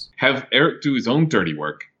 Yes. Have Eric do his own dirty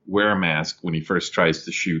work, wear a mask when he first tries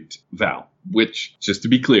to shoot Val, which, just to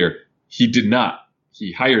be clear, he did not.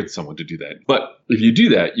 He hired someone to do that. But if you do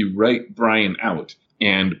that, you write Brian out.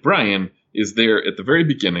 And Brian is there at the very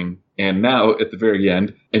beginning and now at the very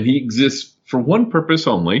end. And he exists for one purpose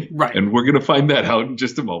only. Right. And we're going to find that out in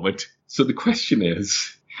just a moment. So the question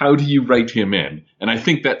is, how do you write him in? And I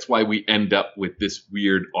think that's why we end up with this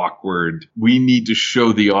weird, awkward, we need to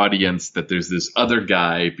show the audience that there's this other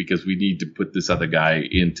guy because we need to put this other guy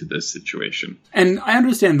into this situation. And I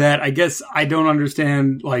understand that. I guess I don't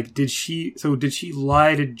understand, like, did she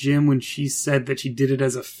lie to Jim when she said that she did it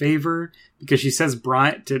as a favor? Because she says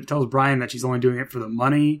tells Brian that she's only doing it for the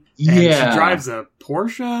money. And she drives a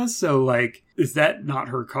Porsche, so, like, is that not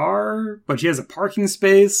her car? But she has a parking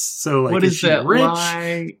space, so, like, what is she that rich?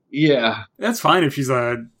 Lie? Yeah. That's fine if she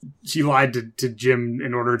lied to Jim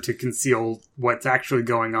in order to conceal what's actually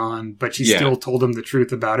going on, but she still told him the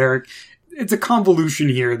truth about Eric. It's a convolution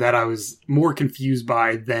here that I was more confused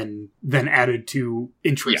by than added to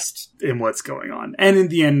interest in what's going on. And in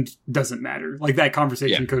the end, doesn't matter. Like, that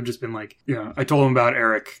conversation could have just been like, I told him about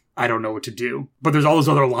Eric. I don't know what to do. But there's all those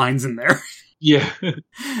other lines in there. Yeah.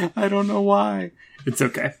 I don't know why. It's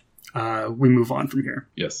okay. We move on from here.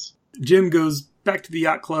 Yes. Jim goes back to the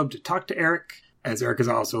yacht club to talk to Eric, as Eric is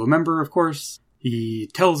also a member, of course. He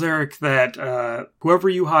tells Eric that whoever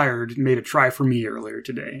you hired made a try for me earlier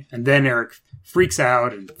today. And then Eric freaks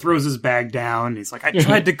out and throws his bag down. He's like, I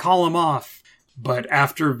tried to call him off. But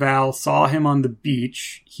after Val saw him on the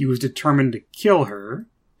beach, he was determined to kill her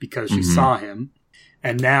because she saw him.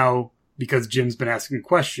 And now, because Jim's been asking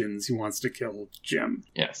questions, he wants to kill Jim.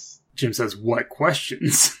 Yes. Jim says, what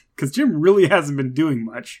questions? Because Jim really hasn't been doing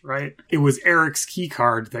much, right? It was Eric's key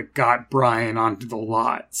card that got Brian onto the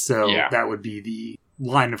lot. So that would be the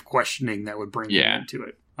line of questioning that would bring him into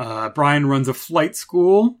it. Brian runs a flight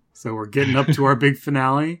school. So we're getting up to our big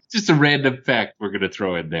finale. Just a random fact we're going to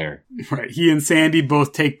throw in there. Right. He and Sandy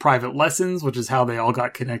both take private lessons, which is how they all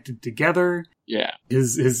got connected together. Yeah.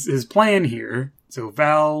 His plan here. So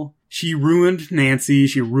Val, she ruined Nancy.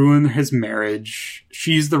 She ruined his marriage.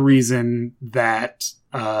 She's the reason that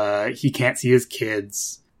he can't see his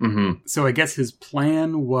kids. Mm-hmm. So I guess his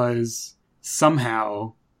plan was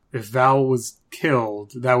somehow, if Val was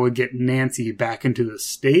killed, that would get Nancy back into the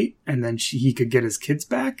state, and then he could get his kids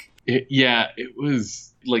back. It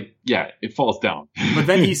was like, it falls down. But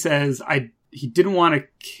then he says, he didn't want to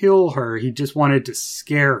kill her. He just wanted to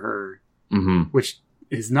scare her, which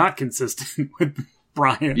is not consistent with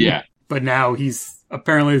Brian. Yeah. But now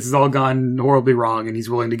apparently this has all gone horribly wrong, and he's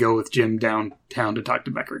willing to go with Jim downtown to talk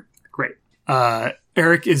to Becker. Great.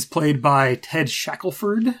 Eric is played by Ted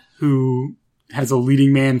Shackelford, who has a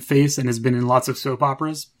leading man face and has been in lots of soap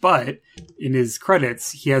operas. But in his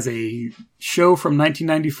credits, he has a show from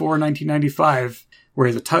 1994, 1995, where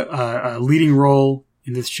he has a leading role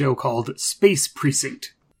in this show called Space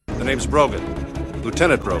Precinct. The name's Brogan,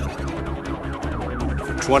 Lieutenant Brogan.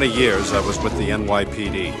 For 20 years, I was with the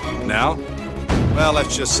NYPD. Now, well,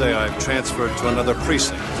 let's just say I've transferred to another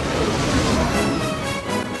precinct.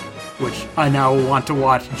 Which I now want to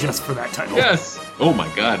watch just for that title. Yes! Oh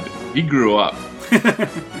my god, he grew up.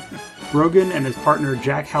 Brogan and his partner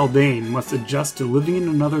Jack Haldane must adjust to living in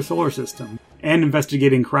another solar system and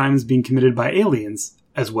investigating crimes being committed by aliens,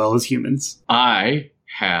 as well as humans. I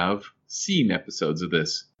have seen episodes of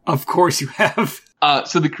this. Of course you have.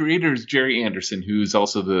 So the creator is Jerry Anderson, who's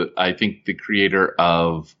also the creator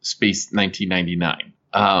of Space 1999.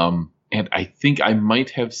 And I think I might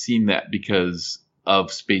have seen that because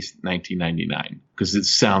of Space 1999, because it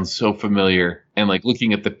sounds so familiar. And like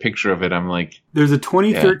looking at the picture of it, I'm like, there's a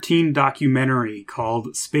 2013 documentary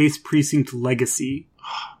called Space Precinct Legacy.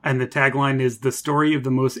 And the tagline is the story of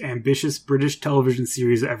the most ambitious British television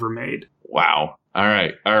series ever made. Wow. All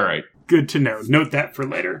right. Good to know. Note that for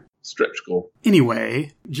later. Stretch goal.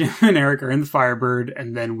 Anyway, Jim and Eric are in the Firebird,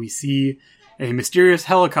 and then we see a mysterious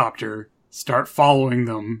helicopter start following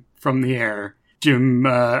them from the air. Jim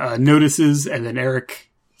notices, and then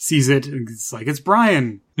Eric sees it, and it's like, it's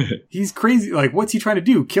Brian. He's crazy. Like, what's he trying to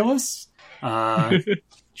do? Kill us? I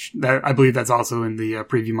believe that's also in the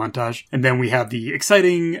preview montage. And then we have the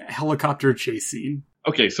exciting helicopter chase scene.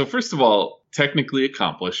 Okay, so first of all, technically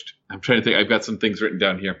accomplished. I'm trying to think. I've got some things written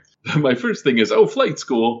down here. My first thing is, flight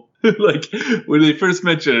school. Like, when they first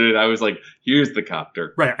mentioned it, I was like, here's the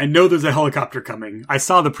copter. Right, I know there's a helicopter coming. I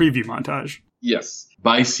saw the preview montage. Yes.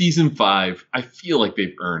 By season 5, I feel like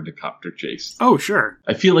they've earned a copter chase. Oh, sure.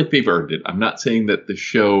 I feel like they've earned it. I'm not saying that the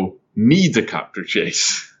show needs a copter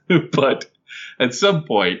chase, but at some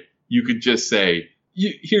point, you could just say,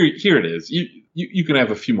 here it is. You can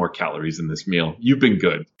have a few more calories in this meal. You've been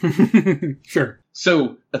good. Sure.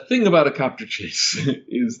 So a thing about a copter chase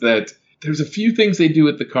is that there's a few things they do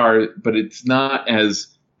with the car, but it's not as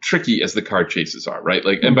tricky as the car chases are, right?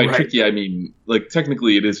 Like, and by tricky, I mean, like,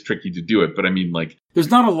 technically it is tricky to do it, but I mean, like, there's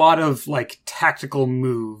not a lot of, like, tactical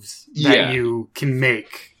moves that you can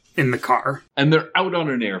make in the car. And they're out on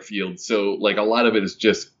an airfield, so, like, a lot of it is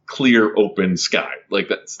just clear, open sky. Like,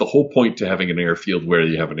 that's the whole point to having an airfield where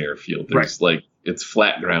you have an airfield. There's, like, it's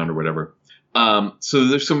flat ground or whatever. So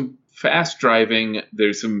there's some fast driving.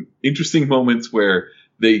 There's some interesting moments where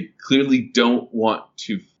they clearly don't want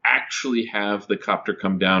to actually have the copter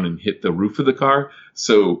come down and hit the roof of the car.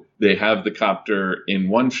 So they have the copter in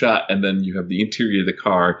one shot, and then you have the interior of the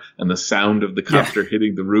car and the sound of the copter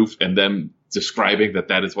hitting the roof, and then describing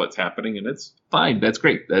that is what's happening. And it's fine. That's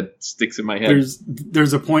great. That sticks in my head.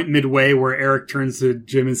 There's a point midway where Eric turns to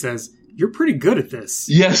Jim and says, "You're pretty good at this."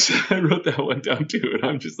 Yes, I wrote that one down too. And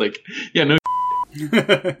I'm just like, yeah, no.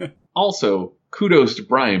 Also, kudos to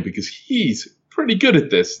Brian, because he's pretty good at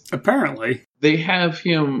this. Apparently. They have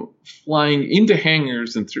him flying into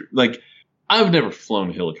hangars and through, like, I've never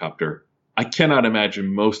flown a helicopter. I cannot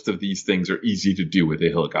imagine most of these things are easy to do with a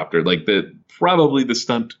helicopter. Like, probably the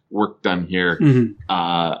stunt work done here,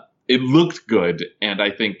 it looked good, and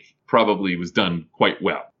I think probably was done quite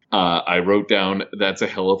well. I wrote down, that's a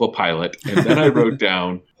hell of a pilot, and then I wrote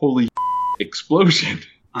down, holy explosion.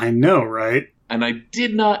 I know, right? And I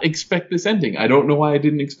did not expect this ending. I don't know why I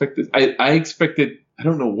didn't expect this. I expected, I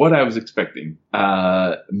don't know what I was expecting.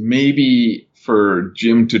 Maybe for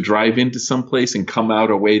Jim to drive into someplace and come out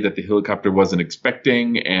a way that the helicopter wasn't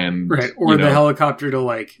expecting, and right, or the helicopter to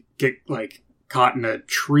like get like caught in a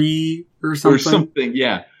tree or something. Or something,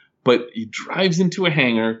 yeah. But he drives into a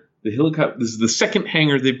hangar. The helicopter. This is the second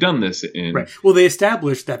hangar they've done this in. Right. Well, they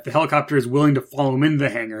established that the helicopter is willing to follow him into the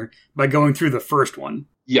hangar by going through the first one.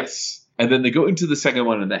 Yes. And then they go into the second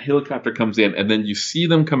one, and that helicopter comes in, and then you see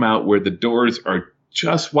them come out where the doors are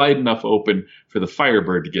just wide enough open for the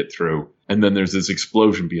Firebird to get through. And then there's this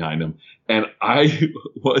explosion behind them. And I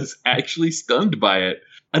was actually stunned by it.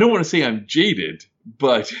 I don't want to say I'm jaded,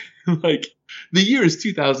 but like, the year is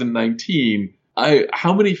 2019.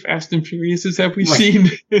 How many Fast and Furiouses have we seen?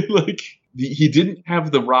 Like, he didn't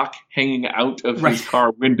have the Rock hanging out of his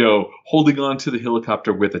car window, holding on to the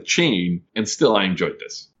helicopter with a chain, and still I enjoyed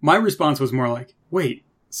this. My response was more like, wait,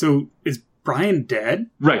 so is Brian dead?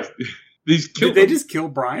 Right. Did they just kill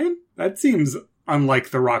Brian? That seems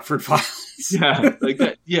unlike the Rockford Files. Yeah, like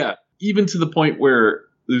that. Yeah. Even to the point where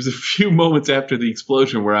there's a few moments after the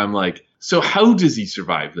explosion where I'm like, so how does he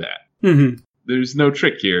survive that? Mm-hmm. There's no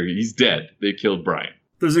trick here. He's dead. They killed Brian.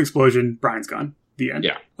 There's an explosion. Brian's gone. The end.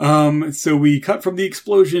 Yeah. So we cut from the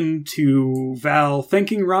explosion to Val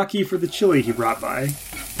thanking Rocky for the chili he brought by.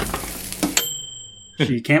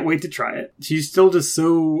 She can't wait to try it. She's still just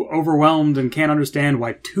so overwhelmed and can't understand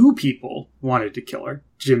why two people wanted to kill her.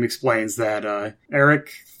 Jim explains that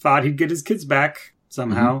Eric thought he'd get his kids back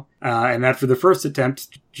somehow, and that for the first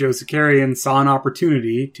attempt, Joe Sakarian saw an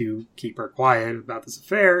opportunity to keep her quiet about this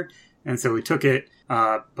affair, and so he took it.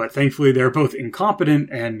 But thankfully, they're both incompetent,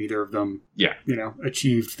 and neither of them,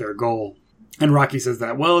 achieved their goal. And Rocky says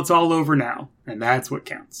that, well, it's all over now, and that's what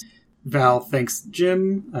counts. Val thanks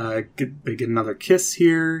Jim. They get another kiss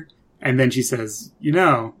here. And then she says,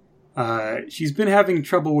 she's been having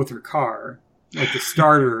trouble with her car. like the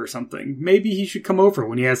starter or something. Maybe he should come over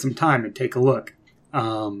when he has some time and take a look.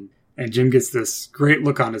 And Jim gets this great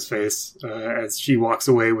look on his face as she walks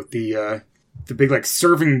away with the big like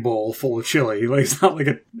serving bowl full of chili. Like it's not like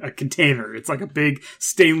a container. It's like a big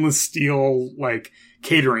stainless steel like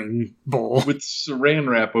catering bowl with saran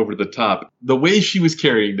wrap over the top. The way she was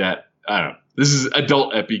carrying that, I don't know. This is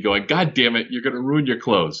adult Epi going, God damn it, you're going to ruin your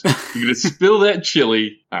clothes. You're going to spill that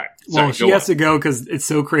chili. All right. Sorry, well, she has to go because it's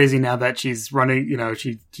so crazy now that she's running,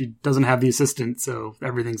 she doesn't have the assistant, so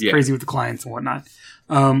everything's crazy with the clients and whatnot.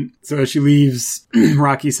 So as she leaves,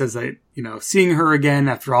 Rocky says that, seeing her again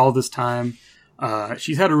after all this time,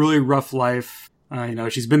 she's had a really rough life.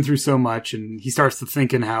 She's been through so much, and he starts to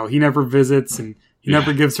thinking how he never visits and he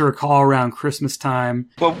never gives her a call around Christmas time.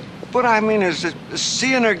 Well, what I mean is that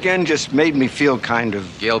seeing her again just made me feel kind of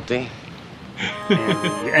guilty.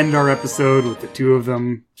 And we end our episode with the two of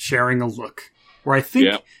them sharing a look. Where I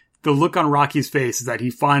think the look on Rocky's face is that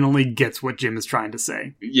he finally gets what Jim is trying to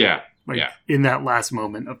say. Yeah. In that last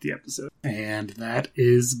moment of the episode. And that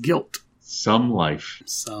is Guilt. Some life.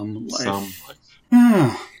 All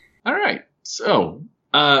right. So,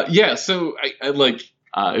 so I like...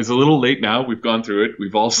 it's a little late now. We've gone through it.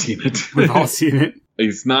 We've all seen it.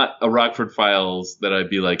 It's not a Rockford Files that I'd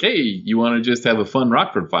be like, hey, you want to just have a fun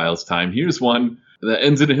Rockford Files time? Here's one that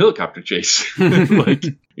ends in a helicopter chase.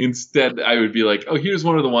 Instead, I would be like, oh, here's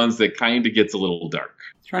one of the ones that kind of gets a little dark.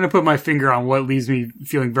 Trying to put my finger on what leaves me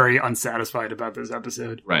feeling very unsatisfied about this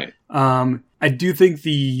episode. Right. I do think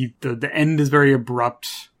the end is very abrupt.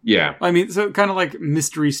 Yeah. I mean, so kind of like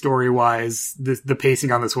mystery story-wise, the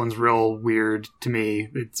pacing on this one's real weird to me.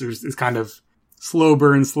 It's kind of slow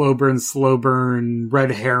burn,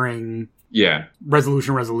 red herring. Yeah.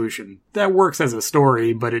 Resolution. That works as a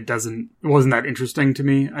story, but it wasn't that interesting to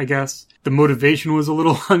me, I guess. The motivation was a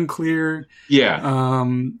little unclear. Yeah.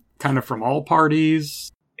 Kind of from all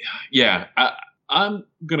parties. Yeah. I'm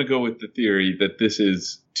going to go with the theory that this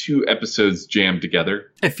is 2 episodes jammed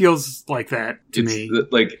together. It feels like that to me.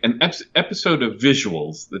 It's like an episode of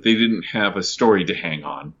visuals that they didn't have a story to hang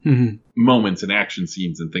on. Mm-hmm. Moments and action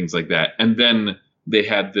scenes and things like that. And then they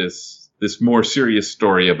had this more serious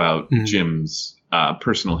story about Jim's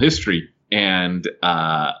personal history. And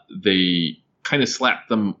they kind of slapped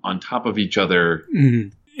them on top of each other. Mm-hmm.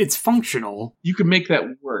 It's functional. You can make that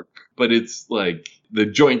work, but it's like the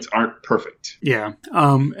joints aren't perfect. Yeah.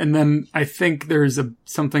 And then I think there's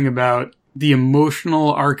something about the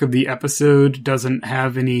emotional arc of the episode doesn't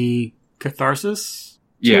have any catharsis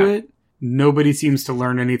to it. Nobody seems to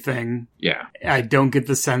learn anything. Yeah. I don't get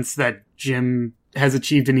the sense that Jim has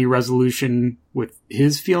achieved any resolution with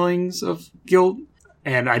his feelings of guilt.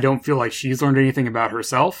 And I don't feel like she's learned anything about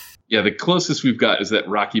herself. Yeah, the closest we've got is that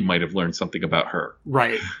Rocky might have learned something about her.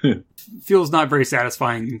 Right. Feels not very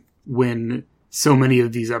satisfying when so many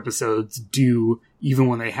of these episodes do, even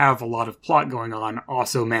when they have a lot of plot going on,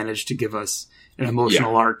 also manage to give us an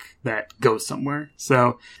emotional arc that goes somewhere.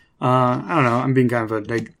 So, I don't know. I'm being kind of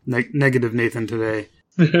a negative Nathan today.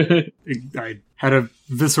 I had a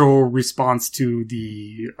visceral response to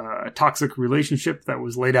the toxic relationship that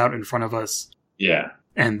was laid out in front of us. Yeah.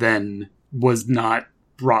 And then was not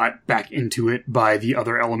brought back into it by the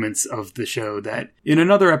other elements of the show that in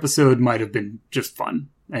another episode might have been just fun.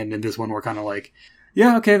 And in this one, we're kind of like,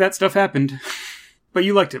 yeah, okay, that stuff happened. But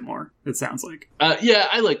you liked it more, it sounds like. Yeah,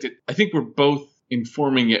 I liked it. I think we're both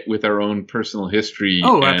informing it with our own personal history.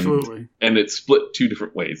 Oh, absolutely. And it's split 2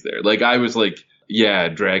 different ways there. Like, I was like, yeah,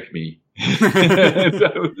 drag me.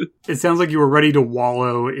 It sounds like you were ready to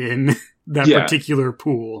wallow in that particular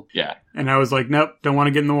pool. Yeah. And I was like, nope, don't want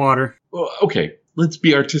to get in the water. Well, okay, let's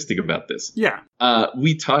be artistic about this. Yeah.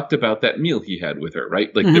 We talked about that meal he had with her,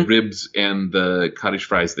 right? Like the ribs and the cottage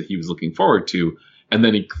fries that he was looking forward to. And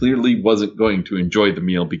then he clearly wasn't going to enjoy the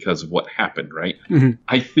meal because of what happened, right? Mm-hmm.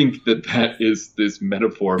 I think that is this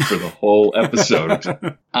metaphor for the whole episode.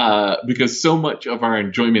 Because so much of our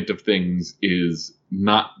enjoyment of things is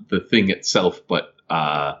not the thing itself, but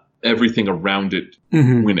everything around it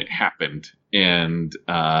when it happened. And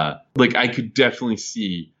like I could definitely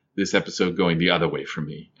see this episode going the other way for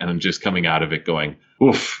me. And I'm just coming out of it going,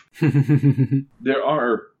 oof. There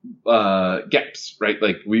are gaps, right?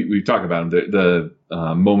 Like we talk about them. The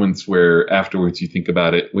moments where afterwards you think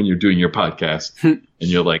about it when you're doing your podcast and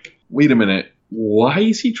you're like, wait a minute, why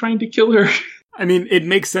is he trying to kill her? I mean, it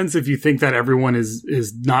makes sense if you think that everyone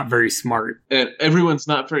is not very smart. And everyone's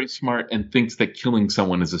not very smart and thinks that killing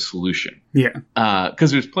someone is a solution. Yeah.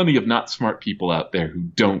 Because there's plenty of not smart people out there who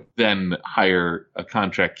don't then hire a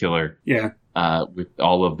contract killer. Yeah. with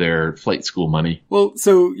all of their flight school money. Well,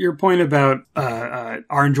 so your point about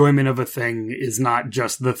our enjoyment of a thing is not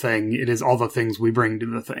just the thing, it is all the things we bring to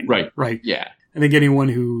the thing. Right. Right. Yeah. I think anyone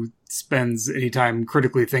who spends any time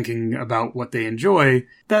critically thinking about what they enjoy,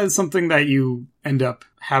 that is something that you end up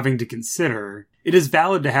having to consider. It is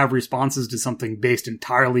valid to have responses to something based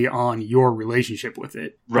entirely on your relationship with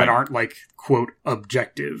it that aren't like, quote,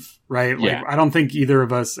 objective, right? Like, I don't think either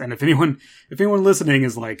of us, and if anyone listening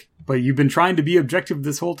is like, but you've been trying to be objective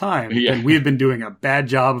this whole time, then we have been doing a bad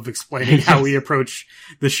job of explaining how we approach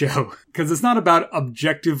the show. Because it's not about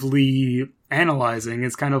objectively analyzing.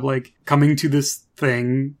 It's kind of like coming to this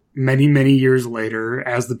thing many, many years later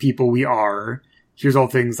as the people we are. Here's all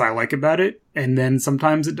things I like about it, and then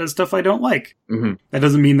sometimes it does stuff I don't like. Mm-hmm. That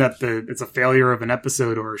doesn't mean that it's a failure of an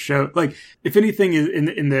episode or a show. Like, if anything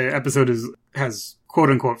in the episode has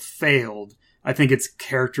quote unquote failed, I think it's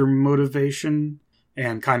character motivation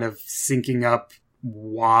and kind of syncing up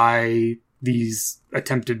why these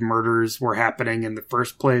attempted murders were happening in the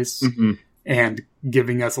first place, and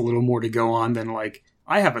giving us a little more to go on than like,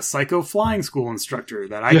 I have a psycho flying school instructor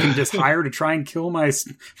that I can just hire to try and kill my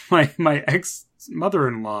ex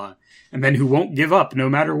mother-in-law, and then who won't give up no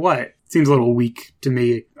matter what. Seems a little weak to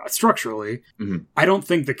me structurally. I don't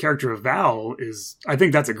think the character of Val I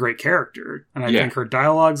think that's a great character, and I think her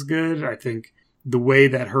dialogue's good. I think the way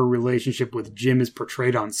that her relationship with Jim is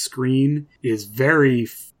portrayed on screen is very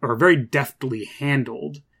deftly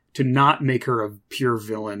handled to not make her a pure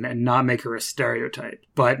villain and not make her a stereotype.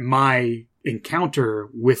 But my encounter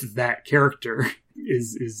with that character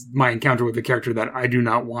is my encounter with a character that I do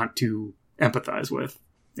not want to empathize with.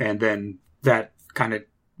 And then that kind of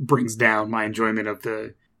brings down my enjoyment of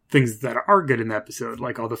the things that are good in the episode,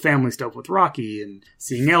 like all the family stuff with Rocky and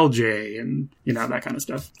seeing LJ and, that kind of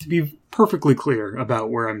stuff. To be perfectly clear about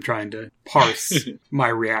where I'm trying to parse my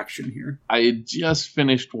reaction here. I had just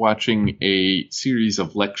finished watching a series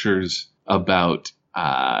of lectures about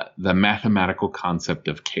the mathematical concept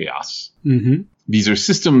of chaos. Mm-hmm. These are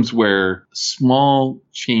systems where small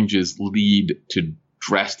changes lead to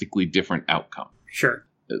drastically different outcome. Sure.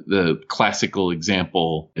 The classical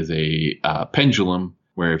example is a pendulum,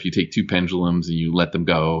 where if you take two pendulums and you let them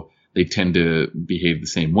go, they tend to behave the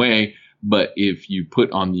same way. But if you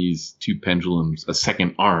put on these two pendulums a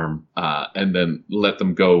second arm and then let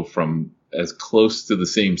them go from as close to the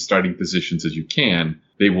same starting positions as you can,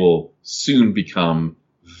 they will soon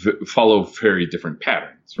follow very different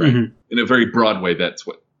patterns, right? Mm-hmm. In a very broad way, that's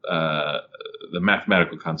what the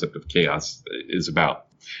mathematical concept of chaos is about.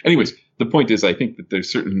 Anyways, the point is, I think that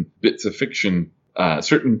there's certain bits of fiction,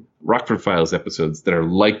 certain Rockford Files episodes that are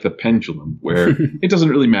like the pendulum, where it doesn't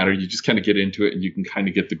really matter. You just kind of get into it and you can kind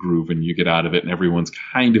of get the groove and you get out of it and everyone's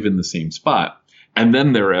kind of in the same spot. And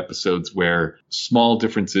then there are episodes where small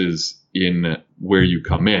differences in where you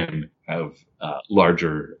come in have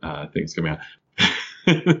larger things coming out.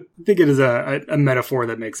 I think it is a metaphor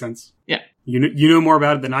that makes sense. Yeah. You know more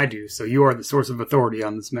about it than I do, so you are the source of authority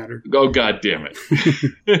on this matter. Oh, God damn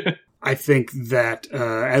it. I think that,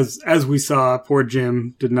 as we saw, poor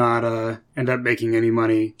Jim did not end up making any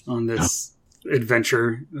money on this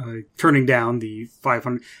adventure, turning down the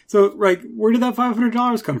 $500. So, right, where did that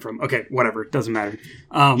 $500 come from? Okay, whatever, it doesn't matter.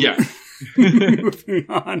 Moving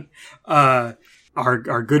on.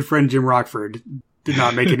 Our good friend Jim Rockford did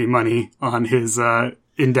not make any money on his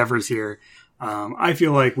endeavors here. I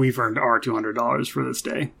feel like we've earned our $200 for this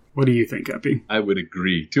day. What do you think, Epi? I would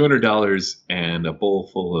agree. $200 and a bowl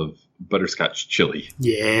full of butterscotch chili.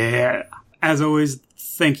 Yeah. As always,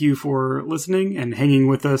 thank you for listening and hanging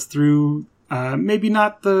with us through maybe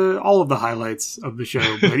not all of the highlights of the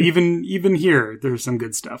show, but even here, there's some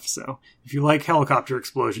good stuff. So if you like helicopter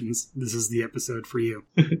explosions, this is the episode for you.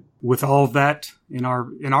 With all of that in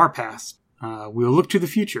our past, we'll look to the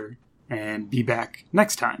future and be back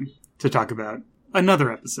next time to talk about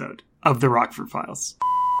another episode of the Rockford Files.